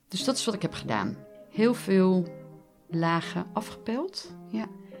Dus dat is wat ik heb gedaan. Heel veel lagen afgepeld. Ja.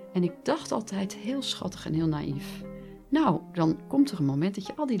 En ik dacht altijd heel schattig en heel naïef. Nou, dan komt er een moment dat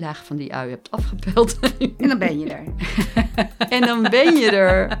je al die lagen van die ui hebt afgepeld. En dan ben je er. En dan ben je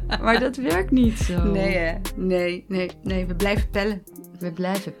er. Maar dat werkt niet zo. Nee, hè? Nee. We blijven pellen. We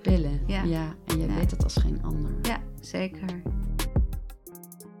blijven pillen. Ja. En jij weet dat als geen ander. Ja, zeker.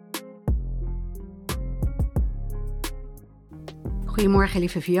 Goedemorgen,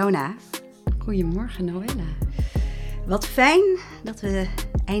 lieve Fiona. Goedemorgen, Noella. Wat fijn dat we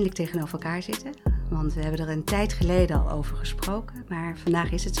eindelijk tegenover elkaar zitten. Want we hebben er een tijd geleden al over gesproken. Maar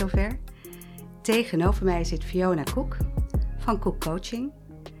vandaag is het zover. Tegenover mij zit Fiona Cook van Cook Coaching.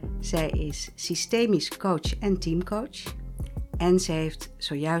 Zij is systemisch coach en teamcoach. En ze heeft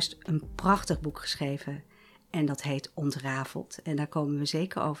zojuist een prachtig boek geschreven. En dat heet Ontrafeld. En daar komen we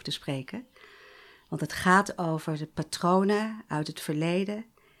zeker over te spreken. Want het gaat over de patronen uit het verleden.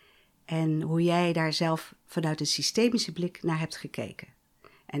 En hoe jij daar zelf vanuit een systemische blik naar hebt gekeken.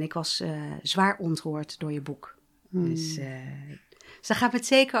 En ik was zwaar ontroerd door je boek. Dus daar gaan we het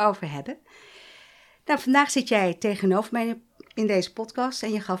zeker over hebben. Nou, vandaag zit jij tegenover mij in deze podcast.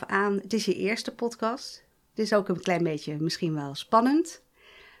 En je gaf aan, het is je eerste podcast. Het is ook een klein beetje misschien wel spannend.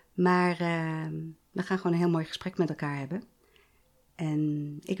 Maar we gaan gewoon een heel mooi gesprek met elkaar hebben.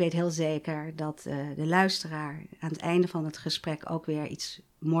 En ik weet heel zeker dat de luisteraar aan het einde van het gesprek ook weer iets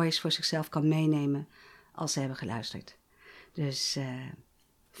moois voor zichzelf kan meenemen als ze hebben geluisterd. Dus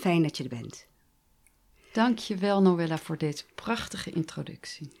fijn dat je er bent. Dank je wel, Noella, voor deze prachtige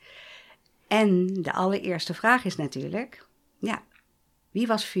introductie. En de allereerste vraag is natuurlijk, ja, wie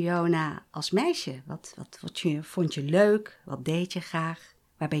was Fiona als meisje? Wat vond je leuk? Wat deed je graag?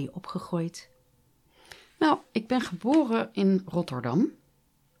 Waar ben je opgegroeid? Nou, ik ben geboren in Rotterdam,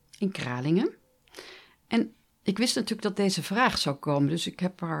 in Kralingen. En ik wist natuurlijk dat deze vraag zou komen, dus ik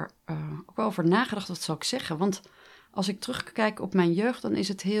heb er ook wel over nagedacht, wat zou ik zeggen. Want als ik terugkijk op mijn jeugd, dan is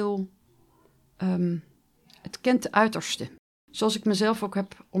het heel, het kent de uiterste. Zoals ik mezelf ook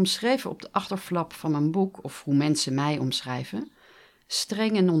heb omschreven op de achterflap van mijn boek, of hoe mensen mij omschrijven.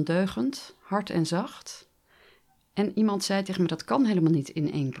 Streng en ondeugend, hard en zacht. En iemand zei tegen me, dat kan helemaal niet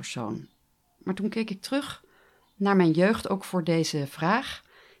in één persoon. Maar toen keek ik terug naar mijn jeugd, ook voor deze vraag.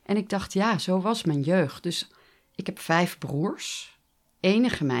 En ik dacht, ja, zo was mijn jeugd. Dus ik heb 5 broers.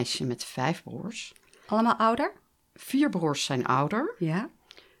 Enige meisje met 5 broers. Allemaal ouder? 4 broers zijn ouder. Ja.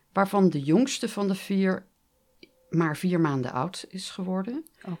 Waarvan de jongste van de 4 maar 4 maanden oud is geworden.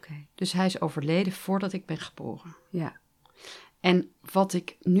 Oké. Dus hij is overleden voordat ik ben geboren. Ja. En wat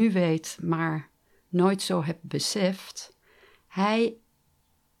ik nu weet, maar nooit zo heb beseft, hij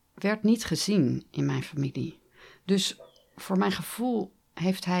werd niet gezien in mijn familie. Dus voor mijn gevoel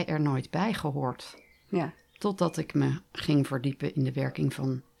heeft hij er nooit bij gehoord. Ja. Totdat ik me ging verdiepen in de werking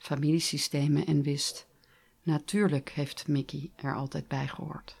van familiesystemen en wist, natuurlijk heeft Mickey er altijd bij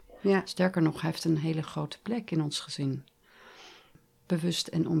gehoord. Ja. Sterker nog, hij heeft een hele grote plek in ons gezin. Bewust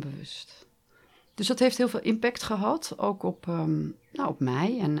en onbewust. Dus dat heeft heel veel impact gehad, ook op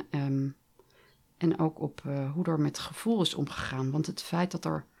mij en ook op hoe er met gevoel is omgegaan. Want het feit dat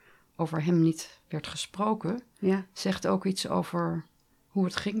er over hem niet werd gesproken, zegt ook iets over hoe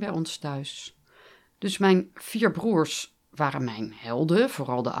het ging bij ons thuis. Dus mijn 4 broers waren mijn helden,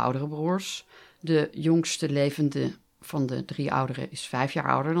 vooral de oudere broers. De jongste levende van de 3 ouderen is 5 jaar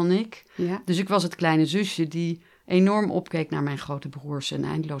ouder dan ik. Ja. Dus ik was het kleine zusje die enorm opkeek naar mijn grote broers en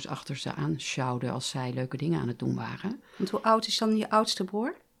eindeloos achter ze aan sjouwde als zij leuke dingen aan het doen waren. Want hoe oud is dan je oudste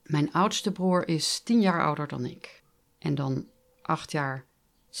broer? Mijn oudste broer is 10 jaar ouder dan ik. En dan 8 jaar,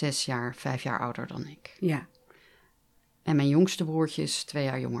 6 jaar, 5 jaar ouder dan ik. Ja. En mijn jongste broertje is 2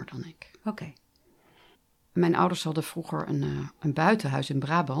 jaar jonger dan ik. Oké. Mijn ouders hadden vroeger een buitenhuis in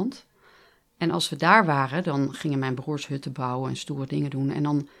Brabant. En als we daar waren, dan gingen mijn broers hutten bouwen en stoere dingen doen. En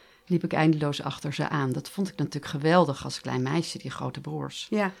dan liep ik eindeloos achter ze aan. Dat vond ik natuurlijk geweldig als klein meisje, die grote broers.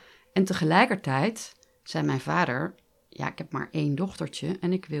 Ja. En tegelijkertijd zei mijn vader, ja, ik heb maar 1 dochtertje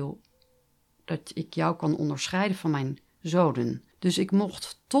en ik wil dat ik jou kan onderscheiden van mijn zonen. Dus ik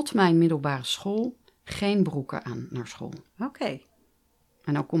mocht tot mijn middelbare school geen broeken aan naar school. Oké.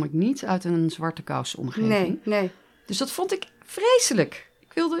 En dan kom ik niet uit een zwarte kousenomgeving. Nee. Dus dat vond ik vreselijk.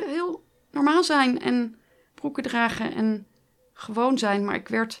 Ik wilde heel normaal zijn en broeken dragen en gewoon zijn. Maar ik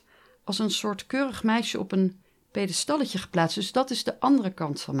werd als een soort keurig meisje op een pedestalletje geplaatst. Dus dat is de andere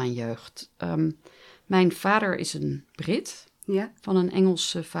kant van mijn jeugd. Mijn vader is een Brit. Ja. Van een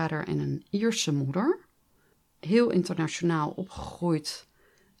Engelse vader en een Ierse moeder. Heel internationaal opgegroeid.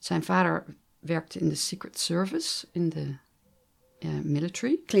 Zijn vader werkte in de Secret Service, in de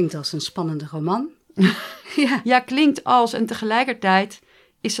military. Klinkt als een spannende roman. Ja, klinkt als. En tegelijkertijd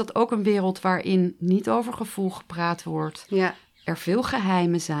is dat ook een wereld waarin niet over gevoel gepraat wordt. Ja. Er veel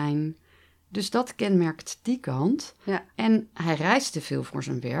geheimen zijn. Dus dat kenmerkt die kant. Ja. En hij reisde veel voor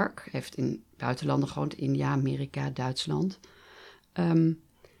zijn werk. Heeft in buitenlanden gewoond, India, Amerika, Duitsland.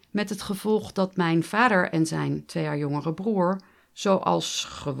 Met het gevolg dat mijn vader en zijn 2 jaar jongere broer, zoals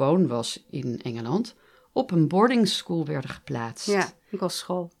gewoon was in Engeland, op een boarding school werden geplaatst. Ja, een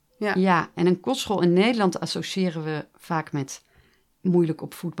kostschool. Ja. Ja, en een kostschool in Nederland associëren we vaak met moeilijk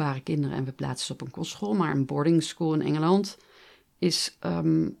opvoedbare kinderen en we plaatsen ze op een kostschool. Maar een boarding school in Engeland is,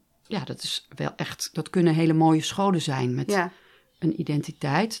 dat is wel echt, dat kunnen hele mooie scholen zijn met een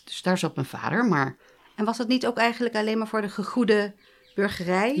identiteit. Dus daar zat mijn vader, maar... En was dat niet ook eigenlijk alleen maar voor de gegoede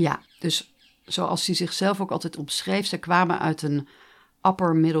burgerij? Ja, dus zoals hij zichzelf ook altijd omschreef, ze kwamen uit een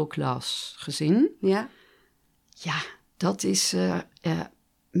upper middle class gezin. Ja. Ja, dat is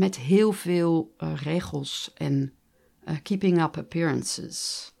met heel veel regels en keeping up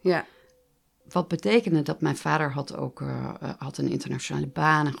appearances. Ja. Wat betekende dat mijn vader had een internationale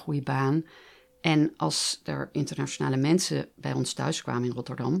baan, een goede baan. En als er internationale mensen bij ons thuis kwamen in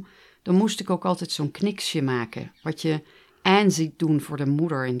Rotterdam, dan moest ik ook altijd zo'n kniksje maken. Wat je Anne ziet doen voor de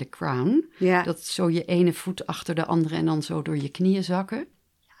moeder in The Crown. Ja. Dat zo je ene voet achter de andere en dan zo door je knieën zakken.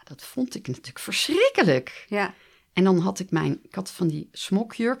 Ja, dat vond ik natuurlijk verschrikkelijk. Ja. En dan had ik had van die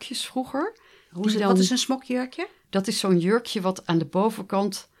smokjurkjes vroeger. Wat is een smokjurkje? Dat is zo'n jurkje wat aan de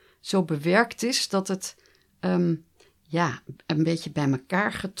bovenkant zo bewerkt is dat het een beetje bij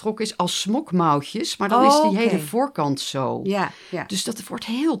elkaar getrokken is als smokmouwtjes. Maar dan is die hele voorkant zo. Ja, ja. Dus dat wordt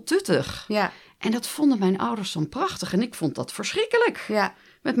heel tuttig. Ja. En dat vonden mijn ouders dan prachtig. En ik vond dat verschrikkelijk. Ja.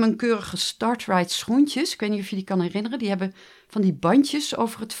 Met mijn keurige Startride schoentjes. Ik weet niet of je die kan herinneren. Die hebben van die bandjes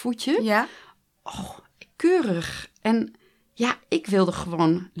over het voetje. Ja. Oh, keurig. En ja, ik wilde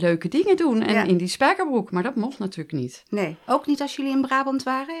gewoon leuke dingen doen. En in die spijkerbroek. Maar dat mocht natuurlijk niet. Nee, ook niet als jullie in Brabant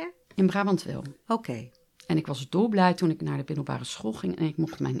waren? Hè? In Brabant wel. Oké. En ik was dolblij toen ik naar de middelbare school ging. En ik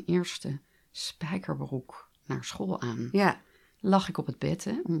mocht mijn eerste spijkerbroek naar school aan. Ja. Lag ik op het bed,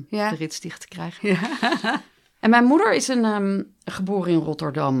 hè, om de rits dicht te krijgen. Ja. En mijn moeder is geboren in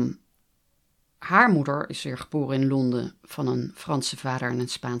Rotterdam. Haar moeder is weer geboren in Londen van een Franse vader en een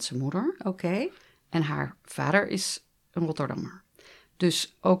Spaanse moeder. Oké. En haar vader is een Rotterdammer.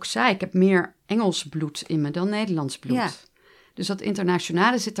 Dus ook zij, ik heb meer Engels bloed in me dan Nederlands bloed. Ja. Dus dat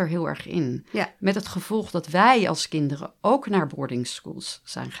internationale zit er heel erg in. Ja. Met het gevolg dat wij als kinderen ook naar boarding schools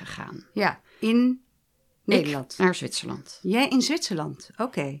zijn gegaan. Ja, in Nederland? Ik naar Zwitserland. Jij in Zwitserland,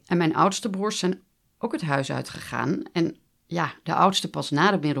 oké. En mijn oudste broers zijn ook het huis uitgegaan. En ja, de oudste pas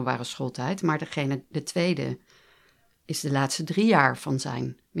na de middelbare schooltijd. Maar de tweede is de laatste 3 jaar van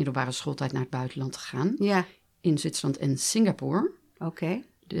zijn middelbare schooltijd naar het buitenland gegaan. Ja. In Zwitserland en Singapore. Oké.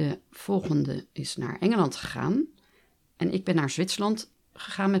 De volgende is naar Engeland gegaan. En ik ben naar Zwitserland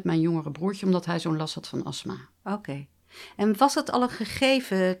gegaan met mijn jongere broertje, omdat hij zo'n last had van astma. Oké. En was dat al een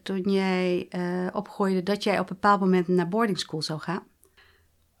gegeven toen jij opgroeide dat jij op een bepaald moment naar boarding school zou gaan?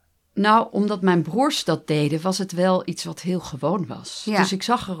 Nou, omdat mijn broers dat deden, was het wel iets wat heel gewoon was. Ja. Dus ik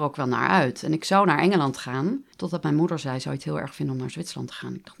zag er ook wel naar uit. En ik zou naar Engeland gaan, totdat mijn moeder zei, zou je het heel erg vinden om naar Zwitserland te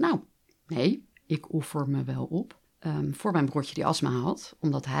gaan? Ik dacht, nou, nee, ik offer me wel op. Voor mijn broertje die astma had,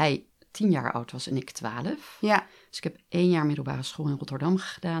 omdat hij 10 jaar oud was en ik 12. Ja. Dus ik heb 1 jaar middelbare school in Rotterdam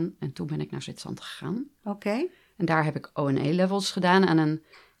gedaan en toen ben ik naar Zwitserland gegaan. Oké. En daar heb ik O&E-levels gedaan aan een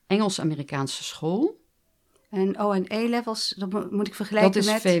Engels-Amerikaanse school. En O&E-levels, dat moet ik vergelijken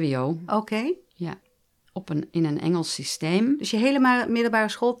met? Dat is VWO. Oké. Ja, in een Engels systeem. Dus je hele middelbare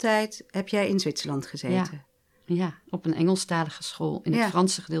schooltijd heb jij in Zwitserland gezeten? Ja, op een Engelstalige school in het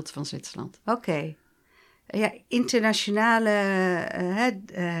Franse gedeelte van Zwitserland. Oké. Ja, internationale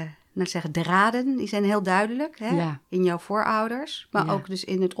draden, die zijn heel duidelijk in jouw voorouders, maar ook dus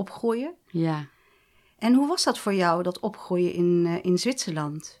in het opgroeien. Ja. En hoe was dat voor jou, dat opgroeien in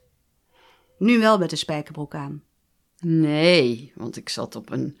Zwitserland? Nu wel met de spijkerbroek aan. Nee, want ik zat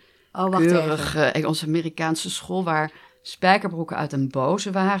op een keurige Engels-Amerikaanse school waar spijkerbroeken uit een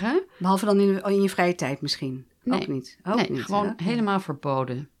boze waren. Behalve dan in je vrije tijd misschien? Nee, ook niet? Gewoon helemaal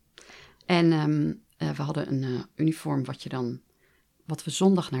verboden. En we hadden een uniform wat we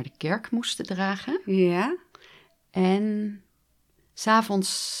zondag naar de kerk moesten dragen. Ja. En 's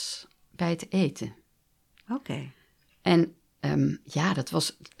avonds bij het eten. Oké. En het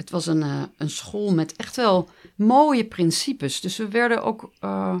was een school met echt wel mooie principes. Dus we werden ook...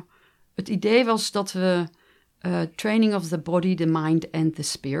 het idee was dat we... training of the body, the mind and the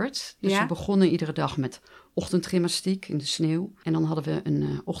spirit. Dus we begonnen iedere dag met ochtendgymnastiek in de sneeuw. En dan hadden we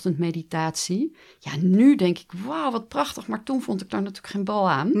een ochtendmeditatie. Ja, nu denk ik, wauw, wat prachtig. Maar toen vond ik daar natuurlijk geen bal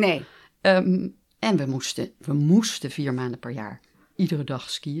aan. Nee. En we moesten 4 maanden per jaar iedere dag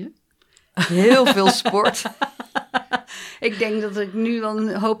skiën. Heel veel sport. Ik denk dat ik nu wel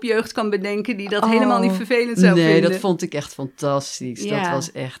een hoop jeugd kan bedenken die dat helemaal niet vervelend zou vinden. Nee, dat vond ik echt fantastisch. Ja. Dat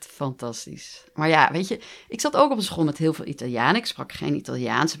was echt fantastisch. Maar ja, weet je, ik zat ook op een school met heel veel Italianen. Ik sprak geen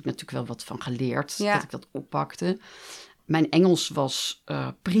Italiaans. Daar heb ik natuurlijk wel wat van geleerd, dat ik dat oppakte. Mijn Engels was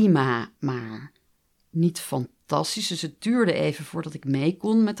prima, maar niet fantastisch. Dus het duurde even voordat ik mee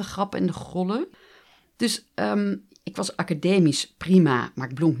kon met de grappen en de grollen. Dus ik was academisch prima, maar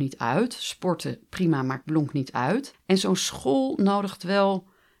ik blonk niet uit. Sporten prima, maar ik blonk niet uit. En zo'n school nodigt wel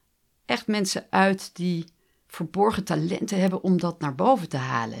echt mensen uit die verborgen talenten hebben om dat naar boven te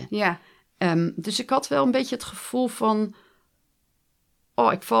halen. Ja. Dus ik had wel een beetje het gevoel van...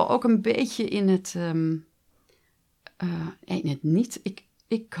 ik val ook een beetje in het niet.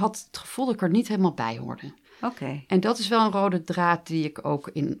 Ik had het gevoel dat ik er niet helemaal bij hoorde. Oké. En dat is wel een rode draad die ik ook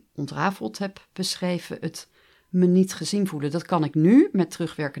in Ontrafeld heb beschreven. Het me niet gezien voelen. Dat kan ik nu met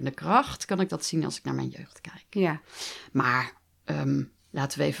terugwerkende kracht. Kan ik dat zien als ik naar mijn jeugd kijk. Ja. Maar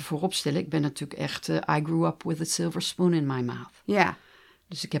laten we even vooropstellen. Ik ben natuurlijk echt... I grew up with a silver spoon in my mouth. Ja.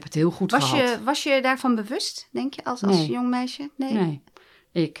 Dus ik heb het heel goed gehad. Was je daarvan bewust, denk je, als jong meisje? Nee.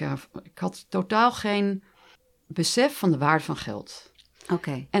 Ik had totaal geen besef van de waarde van geld.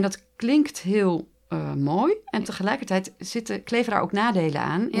 Oké. En dat klinkt heel mooi. En tegelijkertijd kleven daar ook nadelen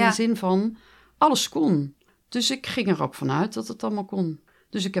aan. In de zin van, alles kon. Dus ik ging er ook vanuit dat het allemaal kon.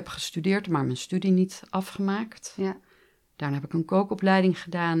 Dus ik heb gestudeerd, maar mijn studie niet afgemaakt. Ja. Daarna heb ik een kookopleiding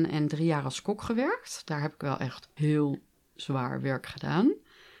gedaan en 3 jaar als kok gewerkt. Daar heb ik wel echt heel zwaar werk gedaan.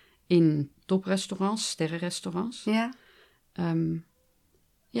 In toprestaurants, sterrenrestaurants. Ja.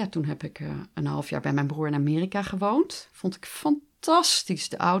 Toen heb ik een half jaar bij mijn broer in Amerika gewoond. Vond ik fantastisch,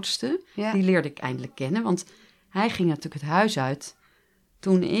 de oudste. Ja. Die leerde ik eindelijk kennen, want hij ging natuurlijk het huis uit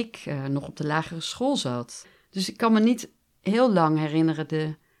toen ik nog op de lagere school zat. Dus ik kan me niet heel lang herinneren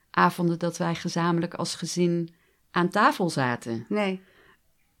de avonden dat wij gezamenlijk als gezin aan tafel zaten. Nee.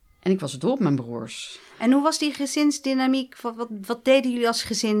 En ik was dol op mijn broers. En hoe was die gezinsdynamiek? Wat deden jullie als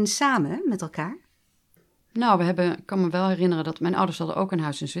gezin samen met elkaar? Nou, ik kan me wel herinneren dat mijn ouders hadden ook een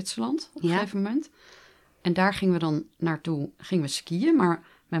huis in Zwitserland op een gegeven moment. En daar gingen we dan naartoe, gingen we skiën, maar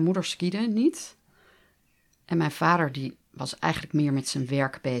mijn moeder skiede niet. En mijn vader die was eigenlijk meer met zijn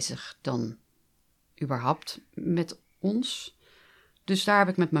werk bezig dan überhaupt met ons. Dus daar heb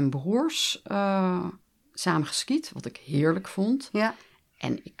ik met mijn broers samen geskiet, wat ik heerlijk vond. Ja.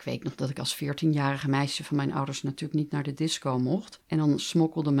 En ik weet nog dat ik als 14-jarige meisje van mijn ouders natuurlijk niet naar de disco mocht. En dan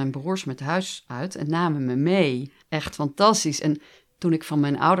smokkelden mijn broers met huis uit en namen me mee. Echt fantastisch. En toen ik van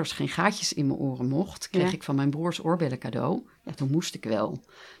mijn ouders geen gaatjes in mijn oren mocht, kreeg ik van mijn broers oorbellen cadeau. Ja, toen moest ik wel.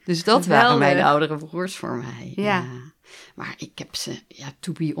 Dus dat waren mijn oudere broers voor mij. Ja. Maar ik heb ze,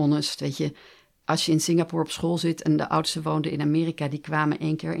 to be honest, weet je, als je in Singapore op school zit en de oudste woonde in Amerika, die kwamen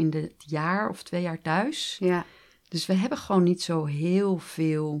 1 keer in het jaar of 2 jaar thuis. Ja. Dus we hebben gewoon niet zo heel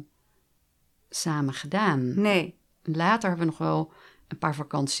veel samen gedaan. Nee. Later hebben we nog wel een paar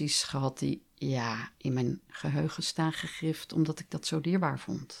vakanties gehad die in mijn geheugen staan gegrift, omdat ik dat zo dierbaar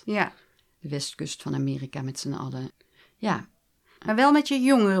vond. Ja. De westkust van Amerika met z'n allen. Ja. Maar wel met je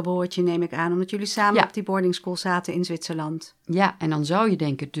jongere broertje, neem ik aan, omdat jullie samen op die boarding school zaten in Zwitserland. Ja, en dan zou je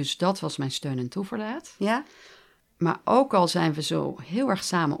denken, dus dat was mijn steun en toeverlaat. Ja. Maar ook al zijn we zo heel erg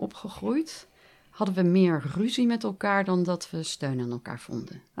samen opgegroeid, hadden we meer ruzie met elkaar dan dat we steun aan elkaar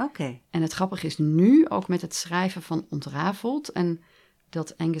vonden. Oké. En het grappige is nu, ook met het schrijven van Ontrafeld, en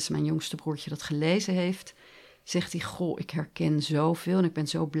dat Angus, mijn jongste broertje, dat gelezen heeft, zegt hij, goh, ik herken zoveel en ik ben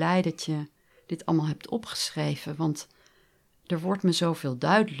zo blij dat je dit allemaal hebt opgeschreven, want er wordt me zoveel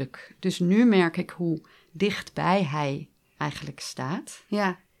duidelijk. Dus nu merk ik hoe dichtbij hij eigenlijk staat.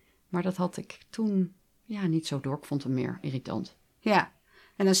 Ja. Maar dat had ik toen niet zo door. Ik vond hem meer irritant. Ja.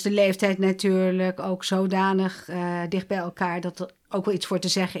 En dan is de leeftijd natuurlijk ook zodanig dicht bij elkaar dat er ook wel iets voor te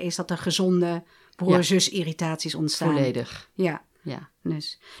zeggen is dat er gezonde broer-zus-irritaties ontstaan. Volledig. Ja. Ja.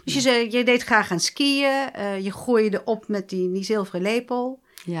 Dus je deed graag aan skiën. Je groeide op met die zilveren lepel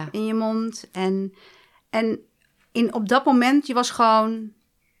in je mond. En op dat moment, je was gewoon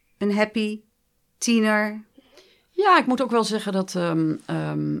een happy tiener. Ja, ik moet ook wel zeggen dat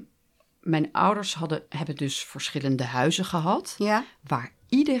mijn ouders hebben dus verschillende huizen gehad. Ja. Waar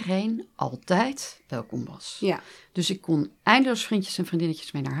iedereen altijd welkom was. Ja. Dus ik kon eindeloos vriendjes en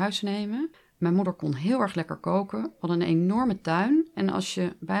vriendinnetjes mee naar huis nemen. Mijn moeder kon heel erg lekker koken. We hadden een enorme tuin. En als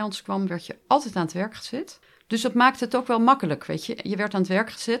je bij ons kwam, werd je altijd aan het werk gezet. Dus dat maakte het ook wel makkelijk, weet je. Je werd aan het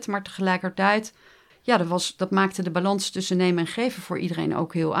werk gezet, maar tegelijkertijd, dat maakte de balans tussen nemen en geven voor iedereen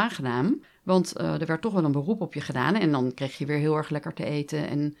ook heel aangenaam. Want er werd toch wel een beroep op je gedaan. En dan kreeg je weer heel erg lekker te eten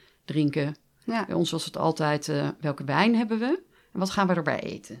en drinken. Ja. Bij ons was het altijd, welke wijn hebben we? En wat gaan we erbij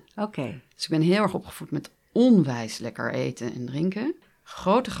eten? Oké. Dus ik ben heel erg opgevoed met onwijs lekker eten en drinken.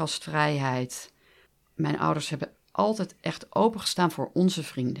 Grote gastvrijheid. Mijn ouders hebben altijd echt opengestaan voor onze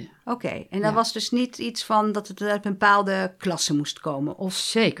vrienden. Oké, en dat was dus niet iets van dat het uit een bepaalde klasse moest komen? Of...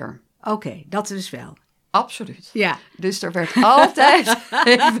 Zeker. Oké, dat dus wel. Absoluut. Ja. Dus er werd altijd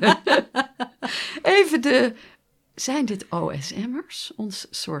even de... Zijn dit OSM'ers, ons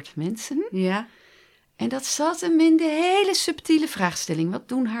soort mensen? Ja. En dat zat hem in de hele subtiele vraagstelling. Wat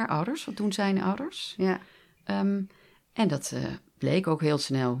doen haar ouders? Wat doen zijn ouders? Ja. En dat bleek ook heel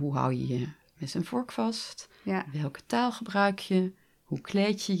snel. Hoe hou je je mes en vork vast? Ja. Welke taal gebruik je? Hoe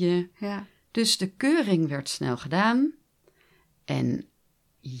kleed je je? Ja. Dus de keuring werd snel gedaan. En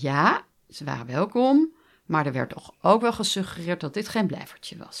ja, ze waren welkom. Maar er werd toch ook wel gesuggereerd dat dit geen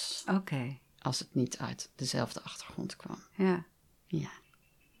blijvertje was. Oké. Als het niet uit dezelfde achtergrond kwam. Ja. Ja.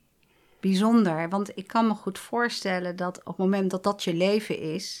 Bijzonder, want ik kan me goed voorstellen dat op het moment dat dat je leven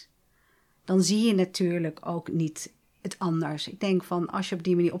is, dan zie je natuurlijk ook niet het anders. Ik denk van, als je op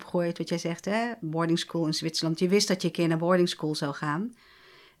die manier opgroeit, wat jij zegt, hè, boarding school in Zwitserland. Je wist dat je een keer naar boarding school zou gaan.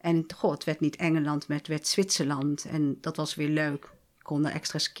 En het werd niet Engeland, maar het werd Zwitserland. En dat was weer leuk. Ik kon er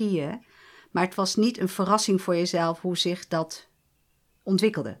extra skiën. Maar het was niet een verrassing voor jezelf hoe zich dat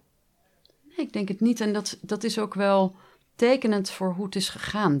ontwikkelde. Nee, ik denk het niet. En dat is ook wel tekenend voor hoe het is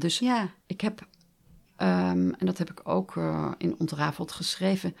gegaan. Dus Ja. ik heb, en dat heb ik ook in Ontrafeld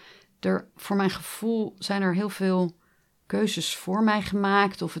geschreven, voor mijn gevoel zijn er heel veel keuzes voor mij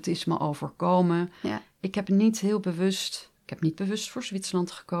gemaakt of het is me overkomen. Ja. Ik heb niet bewust voor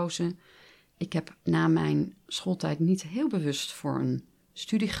Zwitserland gekozen. Ik heb na mijn schooltijd niet heel bewust voor een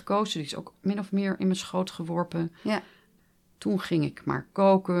studie gekozen. Die is ook min of meer in mijn schoot geworpen. Ja. Toen ging ik maar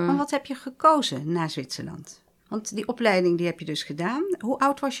koken. Maar wat heb je gekozen na Zwitserland? Want die opleiding die heb je dus gedaan. Hoe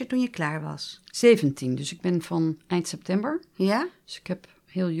oud was je toen je klaar was? 17, dus ik ben van eind september. Ja? Dus ik heb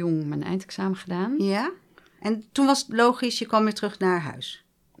heel jong mijn eindexamen gedaan. Ja? En toen was het logisch, je kwam weer terug naar huis.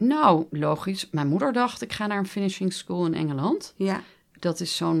 Nou, logisch. Mijn moeder dacht, ik ga naar een finishing school in Engeland. Ja? Dat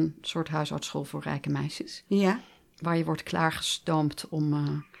is zo'n soort huisartsensschool voor rijke meisjes. Ja? Waar je wordt klaargestoomd om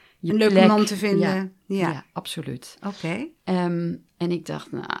je Een leuke plek... man te vinden. Ja, absoluut. Oké. En ik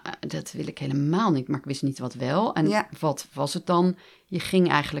dacht, nou, dat wil ik helemaal niet. Maar ik wist niet wat wel. En wat was het dan? Je ging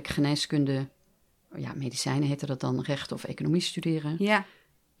eigenlijk geneeskunde, medicijnen heette dat dan, recht of economie studeren. Ja.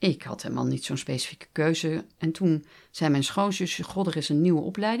 Ik had helemaal niet zo'n specifieke keuze. En toen zei mijn schoonzusje, god, er is een nieuwe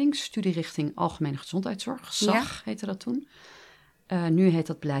opleiding, studierichting Algemene Gezondheidszorg, SAG heette dat toen. Nu heet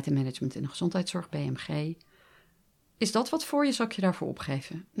dat Beleid en Management in de Gezondheidszorg, BMG. Is dat wat voor je? Zal ik je daarvoor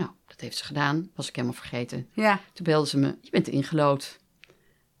opgeven? Nou, dat heeft ze gedaan. Was ik helemaal vergeten. Ja. Toen belde ze me, je bent ingelood.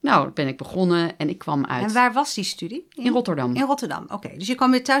 Nou, dan ben ik begonnen en ik kwam uit. En waar was die studie? In Rotterdam. In Rotterdam, oké. Dus je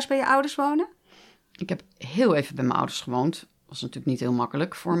kwam weer thuis bij je ouders wonen? Ik heb heel even bij mijn ouders gewoond. Was natuurlijk niet heel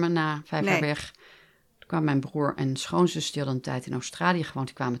makkelijk voor me na 5 jaar weg. Toen kwamen mijn broer en schoonzus, die hadden een tijd in Australië gewoond.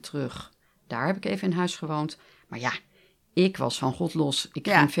 Die kwamen terug. Daar heb ik even in huis gewoond. Maar ja, ik was van God los. Ik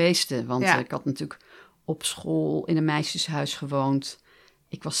ging feesten, want ik had natuurlijk op school in een meisjeshuis gewoond.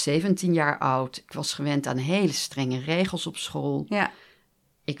 Ik was 17 jaar oud. Ik was gewend aan hele strenge regels op school. Ja.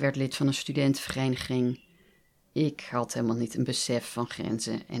 Ik werd lid van een studentenvereniging. Ik had helemaal niet een besef van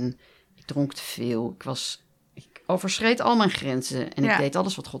grenzen. En ik dronk te veel. Ik overschreed al mijn grenzen. En ik deed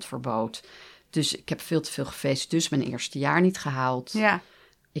alles wat God verbood. Dus ik heb veel te veel gefeest. Dus mijn eerste jaar niet gehaald. Ja.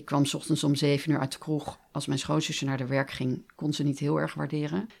 Ik kwam 's ochtends om 7 uur uit de kroeg. Als mijn schoonzusje naar de werk ging, kon ze niet heel erg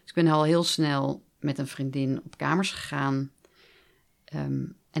waarderen. Dus ik ben al heel snel met een vriendin op kamers gegaan.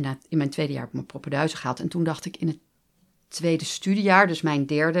 En in mijn tweede jaar heb ik mijn propeduizen gehaald. En toen dacht ik, in het tweede studiejaar, dus mijn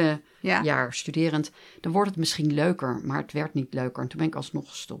derde jaar studerend, dan wordt het misschien leuker. Maar het werd niet leuker. En toen ben ik alsnog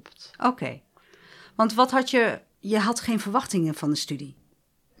gestopt. Oké. Want wat had je had geen verwachtingen van de studie?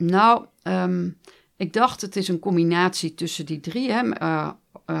 Nou, ik dacht het is een combinatie tussen die drie. Hè?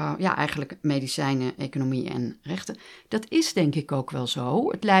 Eigenlijk medicijnen, economie en rechten. Dat is denk ik ook wel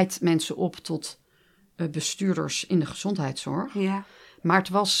zo. Het leidt mensen op tot bestuurders in de gezondheidszorg. Ja. Maar het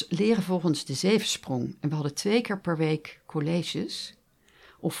was leren volgens de zevensprong. En we hadden 2 keer per week colleges.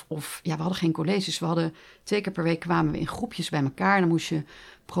 We hadden geen colleges. We hadden 2 keer per week kwamen we in groepjes bij elkaar. En dan moest je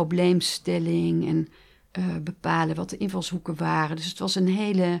probleemstelling en bepalen wat de invalshoeken waren. Dus het was een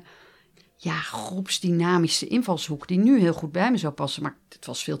hele groepsdynamische invalshoek die nu heel goed bij me zou passen. Maar het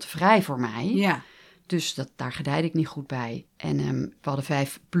was veel te vrij voor mij. Ja. Dus daar gedijde ik niet goed bij. En we hadden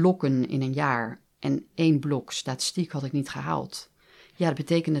 5 blokken in een jaar. En 1 blok statistiek had ik niet gehaald. Ja, dat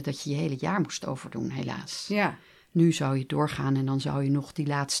betekende dat je je hele jaar moest overdoen, helaas. Ja. Nu zou je doorgaan en dan zou je nog die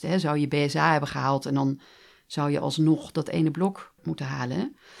laatste, zou je BSA hebben gehaald. En dan zou je alsnog dat ene blok moeten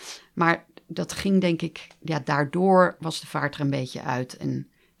halen. Maar dat ging denk ik... Ja, daardoor was de vaart er een beetje uit. En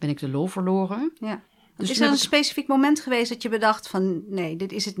ben ik de lol verloren. Ja. Dus is er een specifiek moment geweest dat je bedacht van... nee,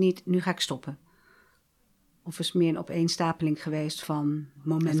 dit is het niet, nu ga ik stoppen? Of is het meer een opeenstapeling geweest van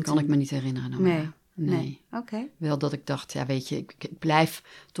momenten? Dat kan ik me niet herinneren. Nou, nee. Oké. Wel dat ik dacht, ja weet je, ik blijf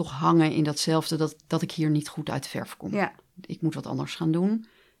toch hangen in datzelfde... dat ik hier niet goed uit de verf kom. Ja. Ik moet wat anders gaan doen.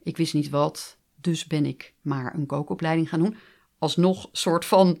 Ik wist niet wat, dus ben ik maar een kookopleiding gaan doen. Alsnog soort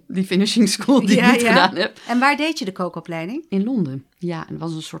van die finishing school die ik niet gedaan heb. En waar deed je de kookopleiding? In Londen, ja. En het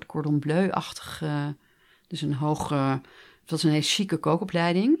was een soort cordon bleu-achtig, dus een hoge... Het was een hele chique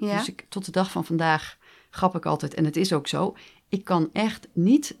kookopleiding. Ja. Dus tot de dag van vandaag grap ik altijd, en het is ook zo... Ik kan echt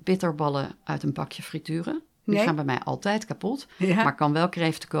niet bitterballen uit een bakje frituren. Die gaan bij mij altijd kapot. Ja. Maar ik kan wel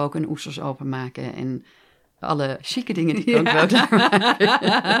kreeften koken en oesters openmaken... en alle chique dingen die kan ik wel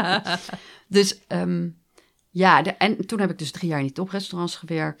klaarmaken. Dus en toen heb ik dus 3 jaar in die toprestaurants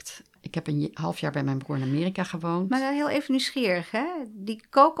gewerkt. Ik heb een half jaar bij mijn broer in Amerika gewoond. Maar heel even nieuwsgierig, hè? Die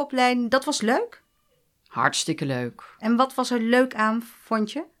kookopleiding, dat was leuk? Hartstikke leuk. En wat was er leuk aan,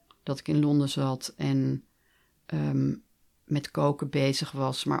 vond je? Dat ik in Londen zat en met koken bezig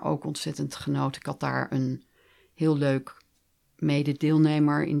was, maar ook ontzettend genoten. Ik had daar een heel leuk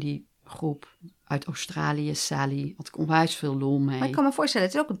mededeelnemer in die groep uit Australië, Sally. Had ik onwijs veel lol mee. Maar ik kan me voorstellen,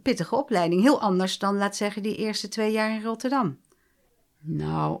 het is ook een pittige opleiding. Heel anders dan, laat zeggen, die eerste 2 jaar in Rotterdam.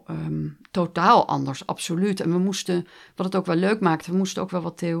 Nou, totaal anders, absoluut. En we moesten, wat het ook wel leuk maakte, we moesten ook wel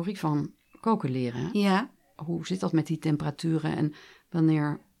wat theorie van koken leren. Ja. Hoe zit dat met die temperaturen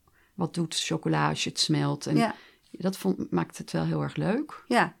en wat doet chocola als je het smelt? En dat maakte het wel heel erg leuk.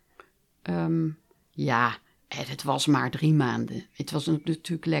 Ja. Het was maar 3 maanden. Het was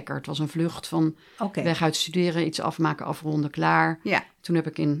natuurlijk lekker. Het was een vlucht van weg uit studeren, iets afmaken, afronden, klaar. Ja. Toen heb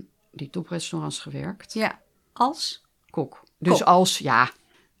ik in die toprestaurants gewerkt. Ja, als? Kok. Dus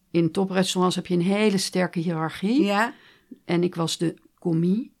in toprestaurants heb je een hele sterke hiërarchie. Ja. En ik was de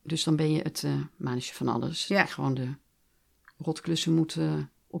commie, dus dan ben je het meisje van alles. Ja. Die gewoon de rotklussen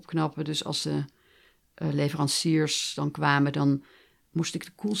moeten opknappen. Dus als de leveranciers dan kwamen, dan moest ik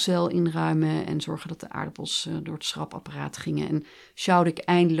de koelcel inruimen en zorgen dat de aardappels door het schrapapparaat gingen. En sjouwde ik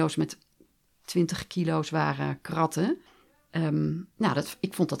eindeloos met 20 kilo zware kratten.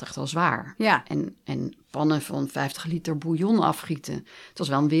 Ik vond dat echt wel zwaar. Ja. En pannen van 50 liter bouillon afgieten. Het was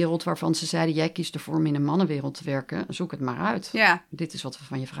wel een wereld waarvan ze zeiden, jij kiest ervoor om in een mannenwereld te werken. Zoek het maar uit. Ja. Dit is wat we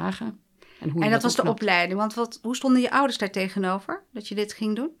van je vragen. En dat was de opleiding. Want hoe stonden je ouders daar tegenover, dat je dit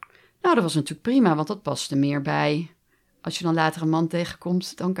ging doen? Nou, dat was natuurlijk prima, want dat paste meer bij. Als je dan later een man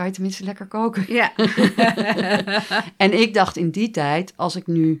tegenkomt, dan kan je tenminste lekker koken. Ja. En ik dacht in die tijd, als ik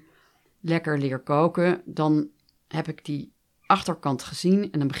nu lekker leer koken, dan heb ik die achterkant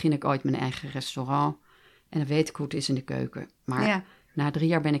gezien. En dan begin ik ooit mijn eigen restaurant. En dan weet ik hoe het is in de keuken. Maar na 3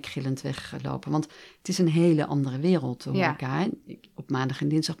 jaar ben ik gillend weggelopen. Want het is een hele andere wereld, de horeca. Op maandag en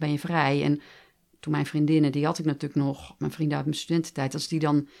dinsdag ben je vrij. En toen mijn vriendinnen, die had ik natuurlijk nog, mijn vrienden uit mijn studententijd, als die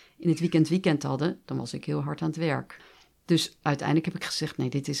dan in het weekend hadden, dan was ik heel hard aan het werk. Dus uiteindelijk heb ik gezegd, nee,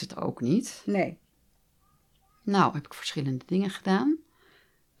 dit is het ook niet. Nee. Nou, heb ik verschillende dingen gedaan.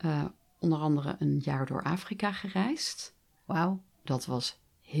 Onder andere een jaar door Afrika gereisd. Wauw. Dat was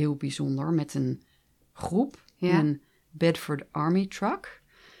heel bijzonder, met een groep in Ja. een Bedford Army truck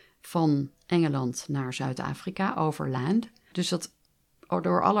van Engeland naar Zuid-Afrika over land. Dus dat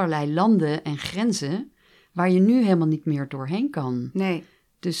door allerlei landen en grenzen waar je nu helemaal niet meer doorheen kan. Nee.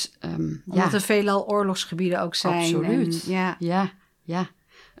 Dus Omdat er veelal oorlogsgebieden ook zijn. Absoluut. En, ja.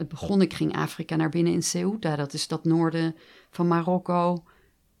 Het begon, ik ging Afrika naar binnen in Ceuta. Dat is dat noorden van Marokko,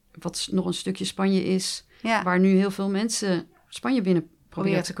 wat nog een stukje Spanje is. Ja. Waar nu heel veel mensen Spanje binnen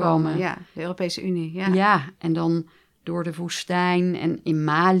proberen te komen. Ja, de Europese Unie. Ja. Ja, en dan door de woestijn en in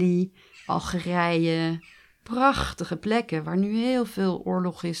Mali, Algerije. Prachtige plekken waar nu heel veel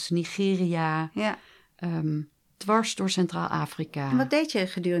oorlog is. Nigeria, Ja. dwars door Centraal-Afrika. En wat deed je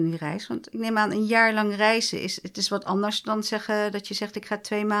gedurende die reis? Want ik neem aan, een jaar lang reizen is wat anders dan zeggen dat je zegt ik ga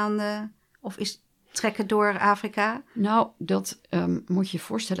 2 maanden of trekken door Afrika. Nou, dat moet je je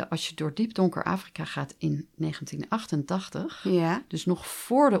voorstellen als je door diepdonker Afrika gaat in 1988. Ja. Dus nog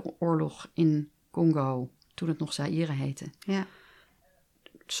voor de oorlog in Congo, toen het nog Zaïre heette. Ja.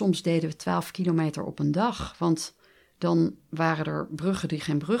 Soms deden we 12 kilometer op een dag, want dan waren er bruggen die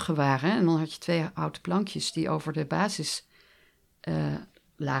geen bruggen waren. En dan had je 2 houten plankjes die over de basis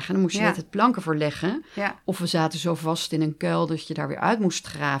lagen. Dan moest je net het planken verleggen. Ja. Of we zaten zo vast in een kuil dat je daar weer uit moest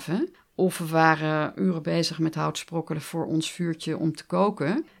graven. Of we waren uren bezig met hout sprokkelen voor ons vuurtje om te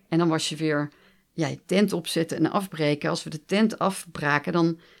koken. En dan was je weer je tent opzetten en afbreken. Als we de tent afbraken,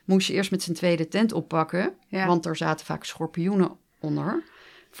 dan moest je eerst met z'n tweede tent oppakken. Ja. Want er zaten vaak schorpioenen onder.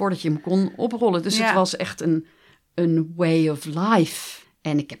 voordat je hem kon oprollen. Dus het was echt een way of life.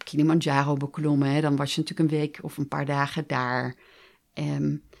 En ik heb Kilimanjaro beklommen. Hè. Dan was je natuurlijk een week of een paar dagen daar.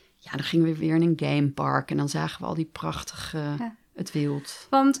 Dan gingen we weer in een gamepark. En dan zagen we al die prachtige, het wild.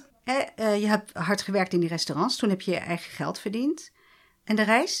 Want je hebt hard gewerkt in die restaurants. Toen heb je je eigen geld verdiend. En de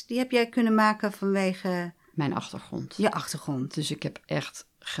reis, die heb jij kunnen maken vanwege... Mijn achtergrond. Je achtergrond. Dus ik heb echt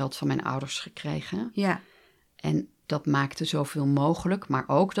geld van mijn ouders gekregen. Ja. En dat maakte zoveel mogelijk. Maar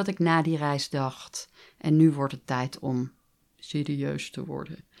ook dat ik na die reis dacht... En nu wordt het tijd om serieus te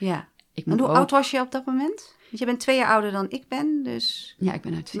worden. Ja. En hoe oud was je op dat moment? Want je bent 2 jaar ouder dan ik ben, dus... Ja, ik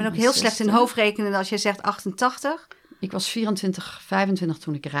ben uit 64. Ik ben ook heel slecht in hoofdrekenen als je zegt 88. Ik was 24, 25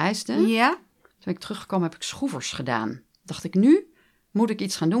 toen ik reisde. Ja. Toen ik teruggekomen heb ik schroevers gedaan. Dacht ik, nu moet ik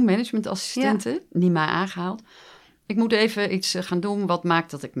iets gaan doen. Managementassistenten, niet mij aangehaald. Ik moet even iets gaan doen wat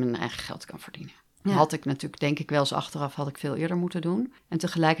maakt dat ik mijn eigen geld kan verdienen. Ja. Had ik natuurlijk, denk ik wel eens achteraf, had ik veel eerder moeten doen. En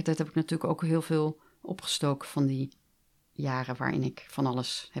tegelijkertijd heb ik natuurlijk ook heel veel opgestoken van die jaren waarin ik van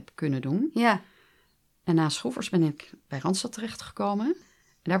alles heb kunnen doen. Ja. En na schroevers ben ik bij Randstad terechtgekomen.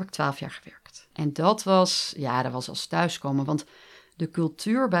 En daar heb ik 12 jaar gewerkt. En dat was als thuiskomen. Want de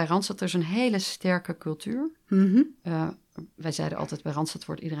cultuur bij Randstad, er is een hele sterke cultuur. Mm-hmm. Wij zeiden altijd, bij Randstad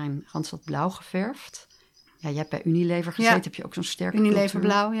wordt iedereen Randstad blauw geverfd. Ja, je hebt bij Unilever gezeten, heb je ook zo'n sterke Unilever cultuur.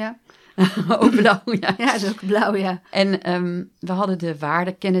 Blauw, ja. Ook blauw, ja. Ja, dat is ook blauw, ja. En we hadden de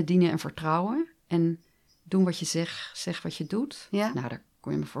waarden kennen, dienen en vertrouwen. En doen wat je zegt, zeg wat je doet. Ja. Nou, daar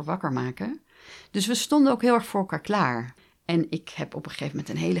kon je me voor wakker maken. Dus we stonden ook heel erg voor elkaar klaar. En ik heb op een gegeven moment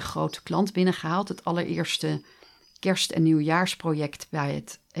een hele grote klant binnengehaald. Het allereerste kerst- en nieuwjaarsproject bij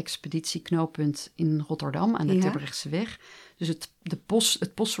het expeditieknooppunt in Rotterdam aan de Terbrechtseweg. Dus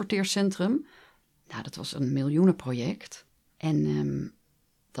het postsorteercentrum. Nou, dat was een miljoenenproject. En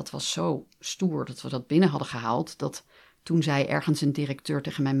dat was zo stoer dat we dat binnen hadden gehaald. Dat toen zei ergens een directeur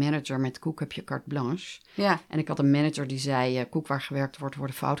tegen mijn manager, met Koek heb je carte blanche. Ja. En ik had een manager die zei, Koek, waar gewerkt wordt,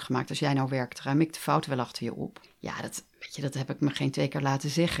 worden fouten gemaakt. Als jij nou werkt, ruim ik de fouten wel achter je op. Ja, dat heb ik me geen 2 keer laten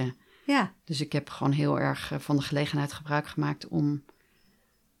zeggen. Ja. Dus ik heb gewoon heel erg van de gelegenheid gebruik gemaakt om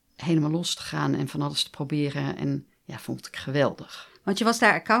helemaal los te gaan en van alles te proberen. En ja, vond ik geweldig. Want je was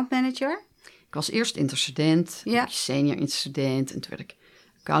daar accountmanager? Ik was eerst interstudent, senior interstudent. En toen werd ik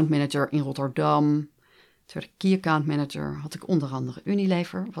accountmanager in Rotterdam. Toen werd ik key account manager. Had ik onder andere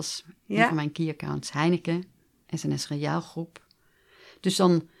Unilever, was een van mijn key accounts. Heineken, SNS Reaalgroep. Dus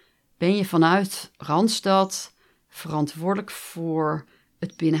dan ben je vanuit Randstad verantwoordelijk voor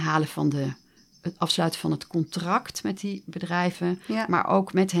het binnenhalen van het afsluiten van het contract met die bedrijven. Ja. Maar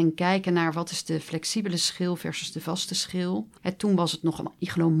ook met hen kijken naar wat is de flexibele schil versus de vaste schil. Toen was het nog een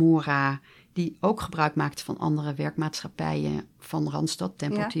Iglo Mora, die ook gebruik maakte van andere werkmaatschappijen van Randstad.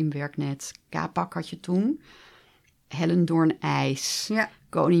 Tempo Team, Werknet, K-Pak had je toen. Hellendoorn IJs,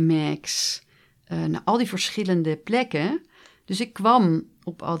 Konimax, al die verschillende plekken. Dus ik kwam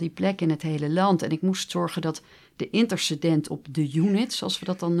op al die plekken in het hele land en ik moest zorgen dat de intercedent op de unit, zoals we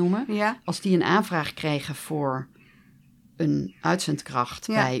dat dan noemen, als die een aanvraag kregen voor een uitzendkracht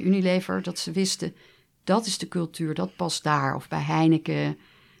bij Unilever, dat ze wisten, dat is de cultuur, dat past daar. Of bij Heineken,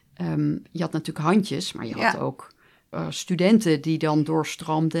 je had natuurlijk handjes, maar je had ook studenten die dan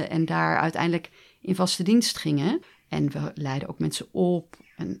doorstroomden en daar uiteindelijk in vaste dienst gingen. En we leidden ook mensen op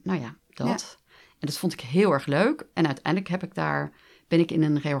en nou ja, dat. Ja. En dat vond ik heel erg leuk. En uiteindelijk ben ik in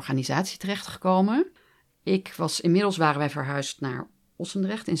een reorganisatie terechtgekomen. Inmiddels waren wij verhuisd naar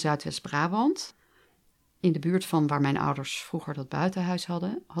Ossendrecht in Zuidwest-Brabant. In de buurt van waar mijn ouders vroeger dat buitenhuis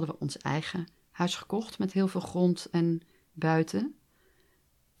hadden we ons eigen huis gekocht met heel veel grond en buiten.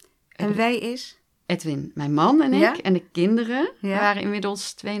 En wij is? Edwin, mijn man en ik. En de kinderen waren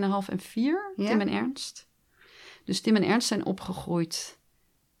inmiddels 2,5 en 4, Tim en Ernst. Dus Tim en Ernst zijn opgegroeid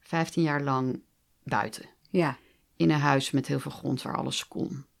 15 jaar lang buiten. Ja. In een huis met heel veel grond waar alles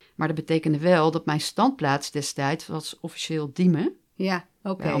kon. Maar dat betekende wel dat mijn standplaats destijds was officieel Diemen. Ja,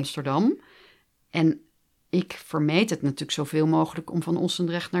 bij Amsterdam. En ik vermeed het natuurlijk zoveel mogelijk om van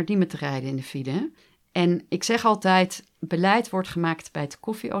Ossendrecht naar Diemen te rijden in de file. En ik zeg altijd, beleid wordt gemaakt bij het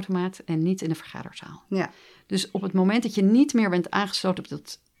koffieautomaat en niet in de vergaderzaal. Ja. Dus op het moment dat je niet meer bent aangesloten op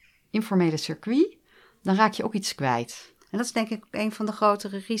dat informele circuit, dan raak je ook iets kwijt. En dat is denk ik ook een van de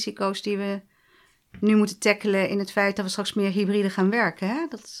grotere risico's die we nu moeten tackelen in het feit dat we straks meer hybride gaan werken. Hè?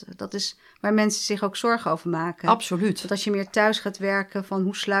 Dat is waar mensen zich ook zorgen over maken. Absoluut. Dat als je meer thuis gaat werken, van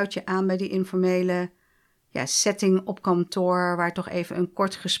hoe sluit je aan bij die informele setting op kantoor, waar toch even een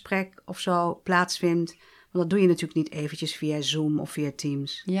kort gesprek of zo plaatsvindt. Want dat doe je natuurlijk niet eventjes via Zoom of via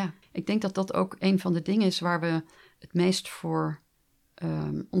Teams. Ja, ik denk dat dat ook een van de dingen is waar we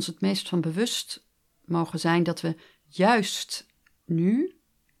ons het meest van bewust mogen zijn, dat we juist nu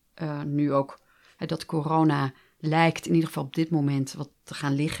nu ook dat corona lijkt in ieder geval op dit moment wat te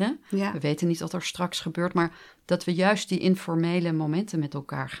gaan liggen. Ja. We weten niet wat er straks gebeurt, maar dat we juist die informele momenten met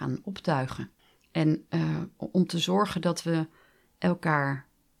elkaar gaan optuigen. En om te zorgen dat we elkaar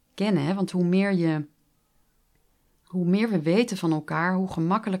kennen. Hè? Want hoe meer we weten van elkaar, hoe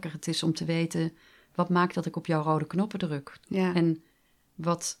gemakkelijker het is om te weten wat maakt dat ik op jouw rode knoppen druk. Ja. En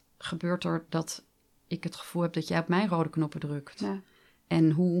wat gebeurt er dat ik het gevoel heb dat jij op mijn rode knoppen drukt. Ja.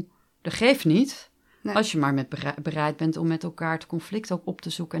 En dat geeft niet, Nee. als je maar bereid bent om met elkaar het conflict ook op te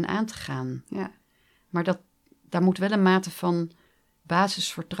zoeken en aan te gaan. Ja. Maar daar moet wel een mate van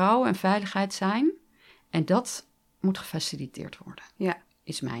basisvertrouwen en veiligheid zijn. En dat moet gefaciliteerd worden, Ja.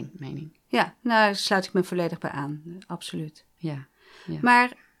 is mijn mening. Ja, nou, daar sluit ik me volledig bij aan. Absoluut. Ja.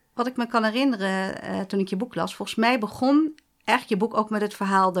 Maar wat ik me kan herinneren toen ik je boek las, volgens mij begon eigenlijk je boek ook met het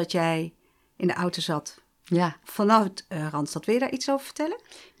verhaal dat jij in de auto zat. Ja. Vanuit Randstad. Wil je daar iets over vertellen?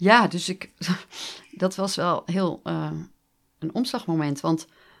 Ja, dus dat was wel heel een omslagmoment. Want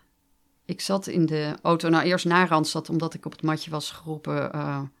ik zat in de auto, nou eerst naar Randstad, omdat ik op het matje was geroepen.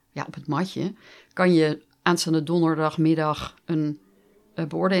 Op het matje kan je aanstaande donderdagmiddag een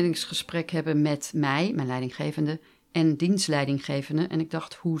beoordelingsgesprek hebben met mij, mijn leidinggevende, en dienstleidinggevende. En ik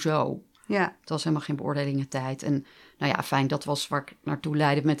dacht, hoezo? Ja. Het was helemaal geen beoordelingentijd. En nou ja, fijn, dat was waar ik naartoe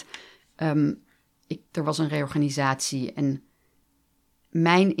leidde met... er was een reorganisatie en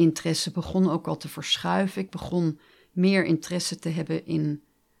mijn interesse begon ook al te verschuiven. Ik begon meer interesse te hebben in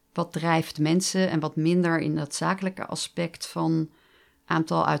wat drijft mensen en wat minder in dat zakelijke aspect van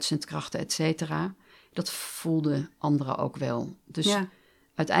aantal uitzendkrachten, et cetera. Dat voelden anderen ook wel. Dus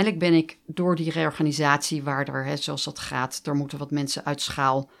uiteindelijk ben ik door die reorganisatie, waar er, zoals dat gaat, er moeten wat mensen uit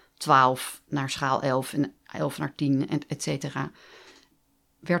schaal 12 naar schaal 11 en 11 naar 10, et cetera,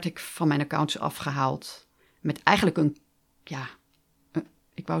 werd ik van mijn accounts afgehaald met eigenlijk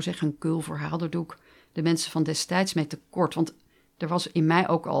ik wou zeggen een kulverhaal. Daar doe ik de mensen van destijds mee tekort. Want er was in mij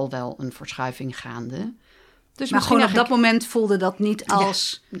ook al wel een verschuiving gaande. Dus maar gewoon op dat moment voelde dat niet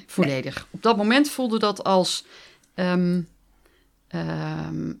als... Ja, volledig. Nee. Op dat moment voelde dat als...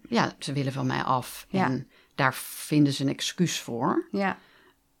 ze willen van mij af. Ja. En daar vinden ze een excuus voor. Ja.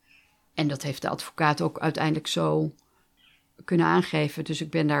 En dat heeft de advocaat ook uiteindelijk zo kunnen aangeven. Dus ik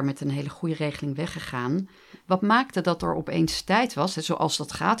ben daar met een hele goede regeling weggegaan. Wat maakte dat er opeens tijd was? Zoals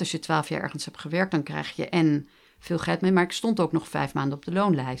dat gaat, als je 12 jaar ergens hebt gewerkt, dan krijg je en veel geld mee. Maar ik stond ook nog 5 maanden op de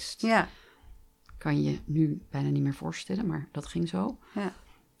loonlijst. Ja. Kan je nu bijna niet meer voorstellen, maar dat ging zo. Ja.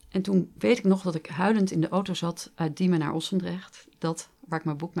 En toen weet ik nog dat ik huilend in de auto zat uit Diemen naar Ossendrecht. Dat waar ik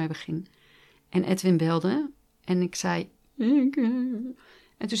mijn boek mee begin. En Edwin belde en ik zei...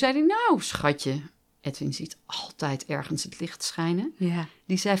 En toen zei hij, nou schatje, Edwin ziet altijd ergens het licht schijnen. Ja.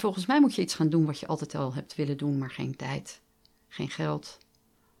 Die zei, volgens mij moet je iets gaan doen wat je altijd al hebt willen doen, maar geen tijd, geen geld.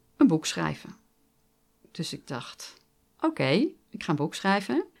 Een boek schrijven. Dus ik dacht, oké, ik ga een boek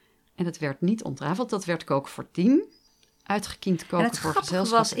schrijven. En dat werd niet ontrafeld, dat werd koken voor 10. Uitgekiend koken voor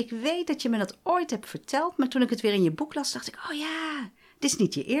gezelschap. Was, ik weet dat je me dat ooit hebt verteld, maar toen ik het weer in je boek las, dacht ik, oh ja, dit is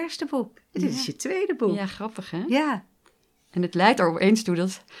niet je eerste boek. Dit is je tweede boek. Ja, grappig hè? Ja. En het leidt er opeens toe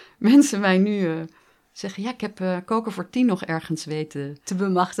dat mensen mij nu zeggen... ja, ik heb koken voor 10 nog ergens weten te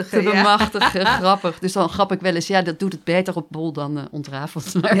bemachtigen. Grappig. Dus dan grap ik wel eens, ja, dat doet het beter op bol dan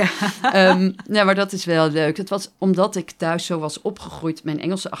ontrafeld. Maar, maar dat is wel leuk. Het was omdat ik thuis zo was opgegroeid... mijn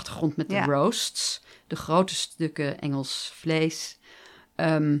Engelse achtergrond met de roasts... de grote stukken Engels vlees.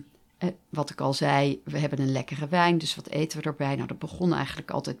 Wat ik al zei, we hebben een lekkere wijn... dus wat eten we erbij? Nou, dat begon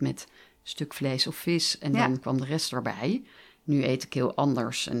eigenlijk altijd met... stuk vlees of vis en dan kwam de rest erbij. Nu eet ik heel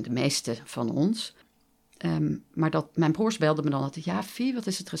anders en de meeste van ons. Maar mijn broers belden me dan altijd... ja, Fie, wat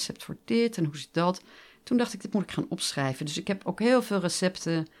is het recept voor dit en hoe zit dat? Toen dacht ik, dit moet ik gaan opschrijven. Dus ik heb ook heel veel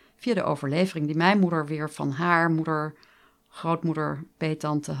recepten via de overlevering... die mijn moeder weer van haar moeder, grootmoeder,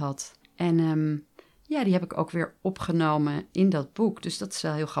 peetante had. En die heb ik ook weer opgenomen in dat boek. Dus dat is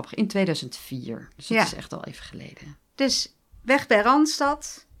wel heel grappig. In 2004. Dus dat is echt al even geleden. Dus weg bij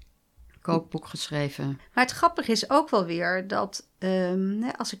Randstad... kookboek geschreven. Maar het grappige is ook wel weer dat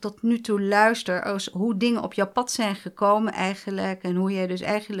als ik tot nu toe luister... hoe dingen op jouw pad zijn gekomen eigenlijk... en hoe je dus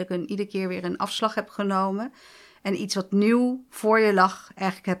eigenlijk iedere keer weer een afslag hebt genomen... en iets wat nieuw voor je lag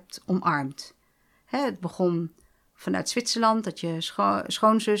eigenlijk hebt omarmd. Het begon vanuit Zwitserland... dat je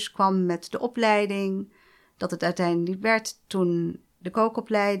schoonzus kwam met de opleiding... dat het uiteindelijk niet werd, toen de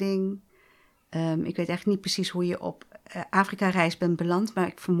kookopleiding... ik weet eigenlijk niet precies hoe je op Afrika-reis bent beland, maar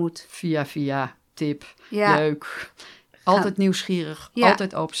ik vermoed... Via, tip, leuk. Altijd nieuwsgierig,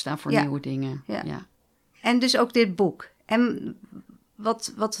 altijd openstaan voor nieuwe dingen. Ja. En dus ook dit boek. En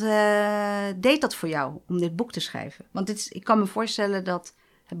wat deed dat voor jou om dit boek te schrijven? Want ik kan me voorstellen dat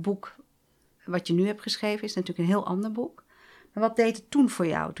Het boek wat je nu hebt geschreven is natuurlijk een heel ander boek. Maar wat deed het toen voor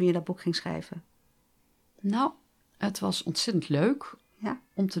jou, toen je dat boek ging schrijven? Nou, het was ontzettend leuk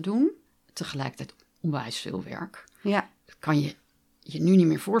om te doen. Tegelijkertijd onwijs veel werk. Ja. Dat kan je nu niet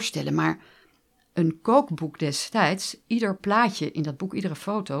meer voorstellen, maar een kookboek destijds, ieder plaatje in dat boek, iedere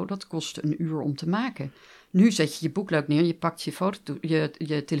foto, dat kostte 1 uur om te maken. Nu zet je je boek leuk neer, je pakt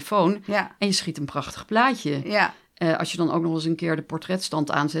je telefoon en je schiet een prachtig plaatje. Ja. Als je dan ook nog eens een keer de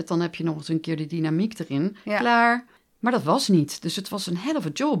portretstand aanzet, dan heb je nog eens een keer de dynamiek erin. Ja. Klaar. Maar dat was niet. Dus het was een hell of a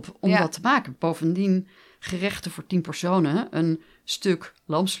job om dat te maken. Bovendien gerechten voor 10 personen, een stuk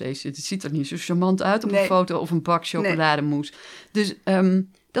lamsvlees. Het ziet er niet zo charmant uit op een foto of een bak chocolademousse. Dus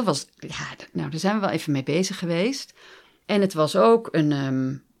dat was, daar zijn we wel even mee bezig geweest. En het was ook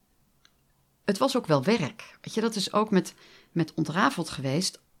het was ook wel werk. Weet je, dat is ook met ontrafeld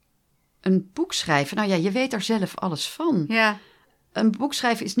geweest. Een boek schrijven, nou ja, je weet daar zelf alles van. Ja. Een boek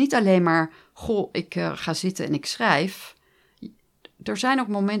schrijven is niet alleen maar, ik ga zitten en ik schrijf. Er zijn ook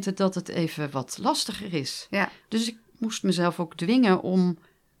momenten dat het even wat lastiger is. Ja. Dus ik moest mezelf ook dwingen om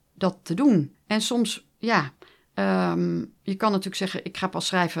dat te doen. En soms, je kan natuurlijk zeggen, ik ga pas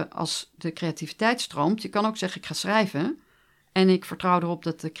schrijven als de creativiteit stroomt. Je kan ook zeggen, ik ga schrijven en ik vertrouw erop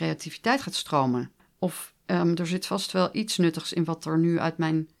dat de creativiteit gaat stromen. Of er zit vast wel iets nuttigs in wat er nu uit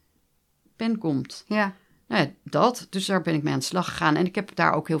mijn pen komt. Ja. Nou ja, dat. Dus daar ben ik mee aan de slag gegaan. En ik heb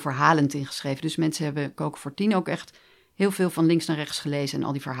daar ook heel verhalend in geschreven. Dus mensen hebben Koken voor 10 ook echt heel veel van links naar rechts gelezen en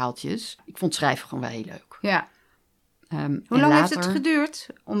al die verhaaltjes. Ik vond schrijven gewoon wel heel leuk. Ja. Hoe lang heeft het geduurd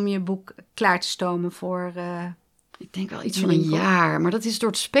om je boek klaar te stomen voor... Ik denk wel iets van 1 jaar. Maar dat is door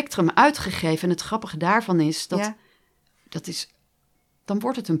het Spectrum uitgegeven. En het grappige daarvan is dan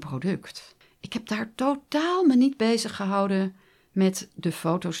wordt het een product. Ik heb daar totaal me niet bezig gehouden met de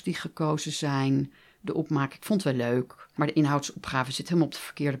foto's die gekozen zijn, de opmaak. Ik vond het wel leuk, maar de inhoudsopgave zit helemaal op de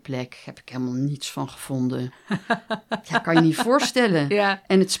verkeerde plek. Heb ik helemaal niets van gevonden. Kan je niet voorstellen. Ja.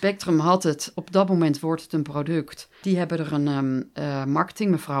 En het Spectrum had het, op dat moment wordt het een product. Die hebben er een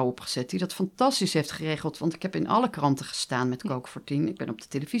marketingmevrouw opgezet die dat fantastisch heeft geregeld. Want ik heb in alle kranten gestaan met Koken voor 10. Ik ben op de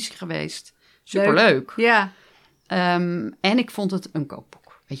televisie geweest. Superleuk. Ja. En ik vond het een kookboek.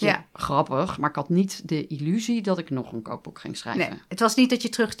 Weet je, grappig, maar ik had niet de illusie dat ik nog een kookboek ging schrijven. Nee, het was niet dat je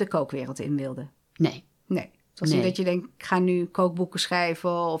terug de kookwereld in wilde. Nee. Het was niet dat je denkt, ik ga nu kookboeken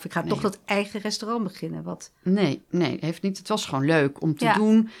schrijven of ik ga toch dat eigen restaurant beginnen. Wat... Nee, heeft niet. Het was gewoon leuk om te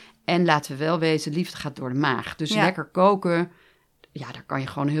doen. En laten we wel wezen, liefde gaat door de maag. Dus lekker koken, daar kan je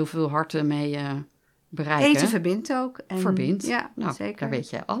gewoon heel veel harten mee bereiken. Eten verbindt ook. En... Verbindt. Ja, nou, zeker. Daar weet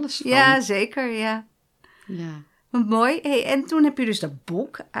je alles van. Ja, zeker, ja. Wat mooi. Hey, en toen heb je dus dat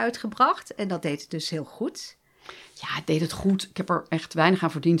boek uitgebracht. En dat deed het dus heel goed. Ja, het deed het goed. Ik heb er echt weinig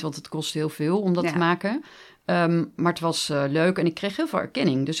aan verdiend, want het kostte heel veel om dat te maken. Maar het was leuk en ik kreeg heel veel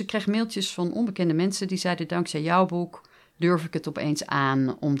erkenning. Dus ik kreeg mailtjes van onbekende mensen die zeiden, dankzij jouw boek durf ik het opeens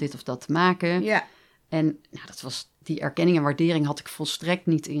aan om dit of dat te maken. Ja. En dat was, die erkenning en waardering had ik volstrekt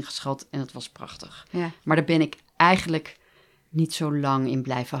niet ingeschat en het was prachtig. Ja. Maar daar ben ik eigenlijk niet zo lang in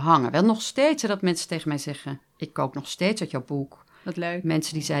blijven hangen. Wel nog steeds dat mensen tegen mij zeggen, ik kook nog steeds uit jouw boek. Wat leuk.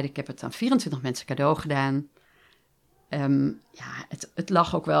 Mensen die zeiden, ik heb het aan 24 mensen cadeau gedaan. Het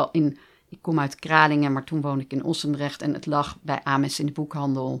lag ook wel in... Ik kom uit Kralingen, maar toen woonde ik in Ossendrecht en het lag bij Ames in de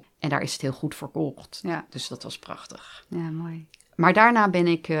boekhandel. En daar is het heel goed verkocht. Ja. Dus dat was prachtig. Ja, mooi. Maar daarna ben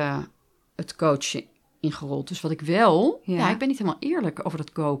ik het coachen ingerold. Dus wat ik wel... ik ben niet helemaal eerlijk over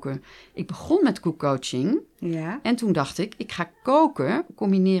dat koken. Ik begon met cookcoaching. Ja. En toen dacht ik ga koken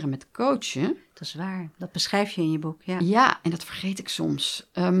combineren met coachen. Dat is waar. Dat beschrijf je in je boek, ja. Ja, en dat vergeet ik soms.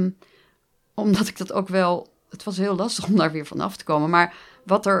 Omdat ik dat ook wel... Het was heel lastig om daar weer vanaf te komen. Maar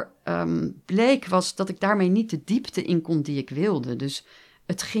wat er bleek was dat ik daarmee niet de diepte in kon die ik wilde. Dus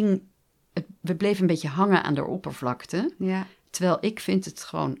we bleven een beetje hangen aan de oppervlakte. Ja. Terwijl ik vind het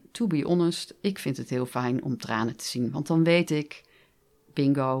gewoon, to be honest, ik vind het heel fijn om tranen te zien. Want dan weet ik,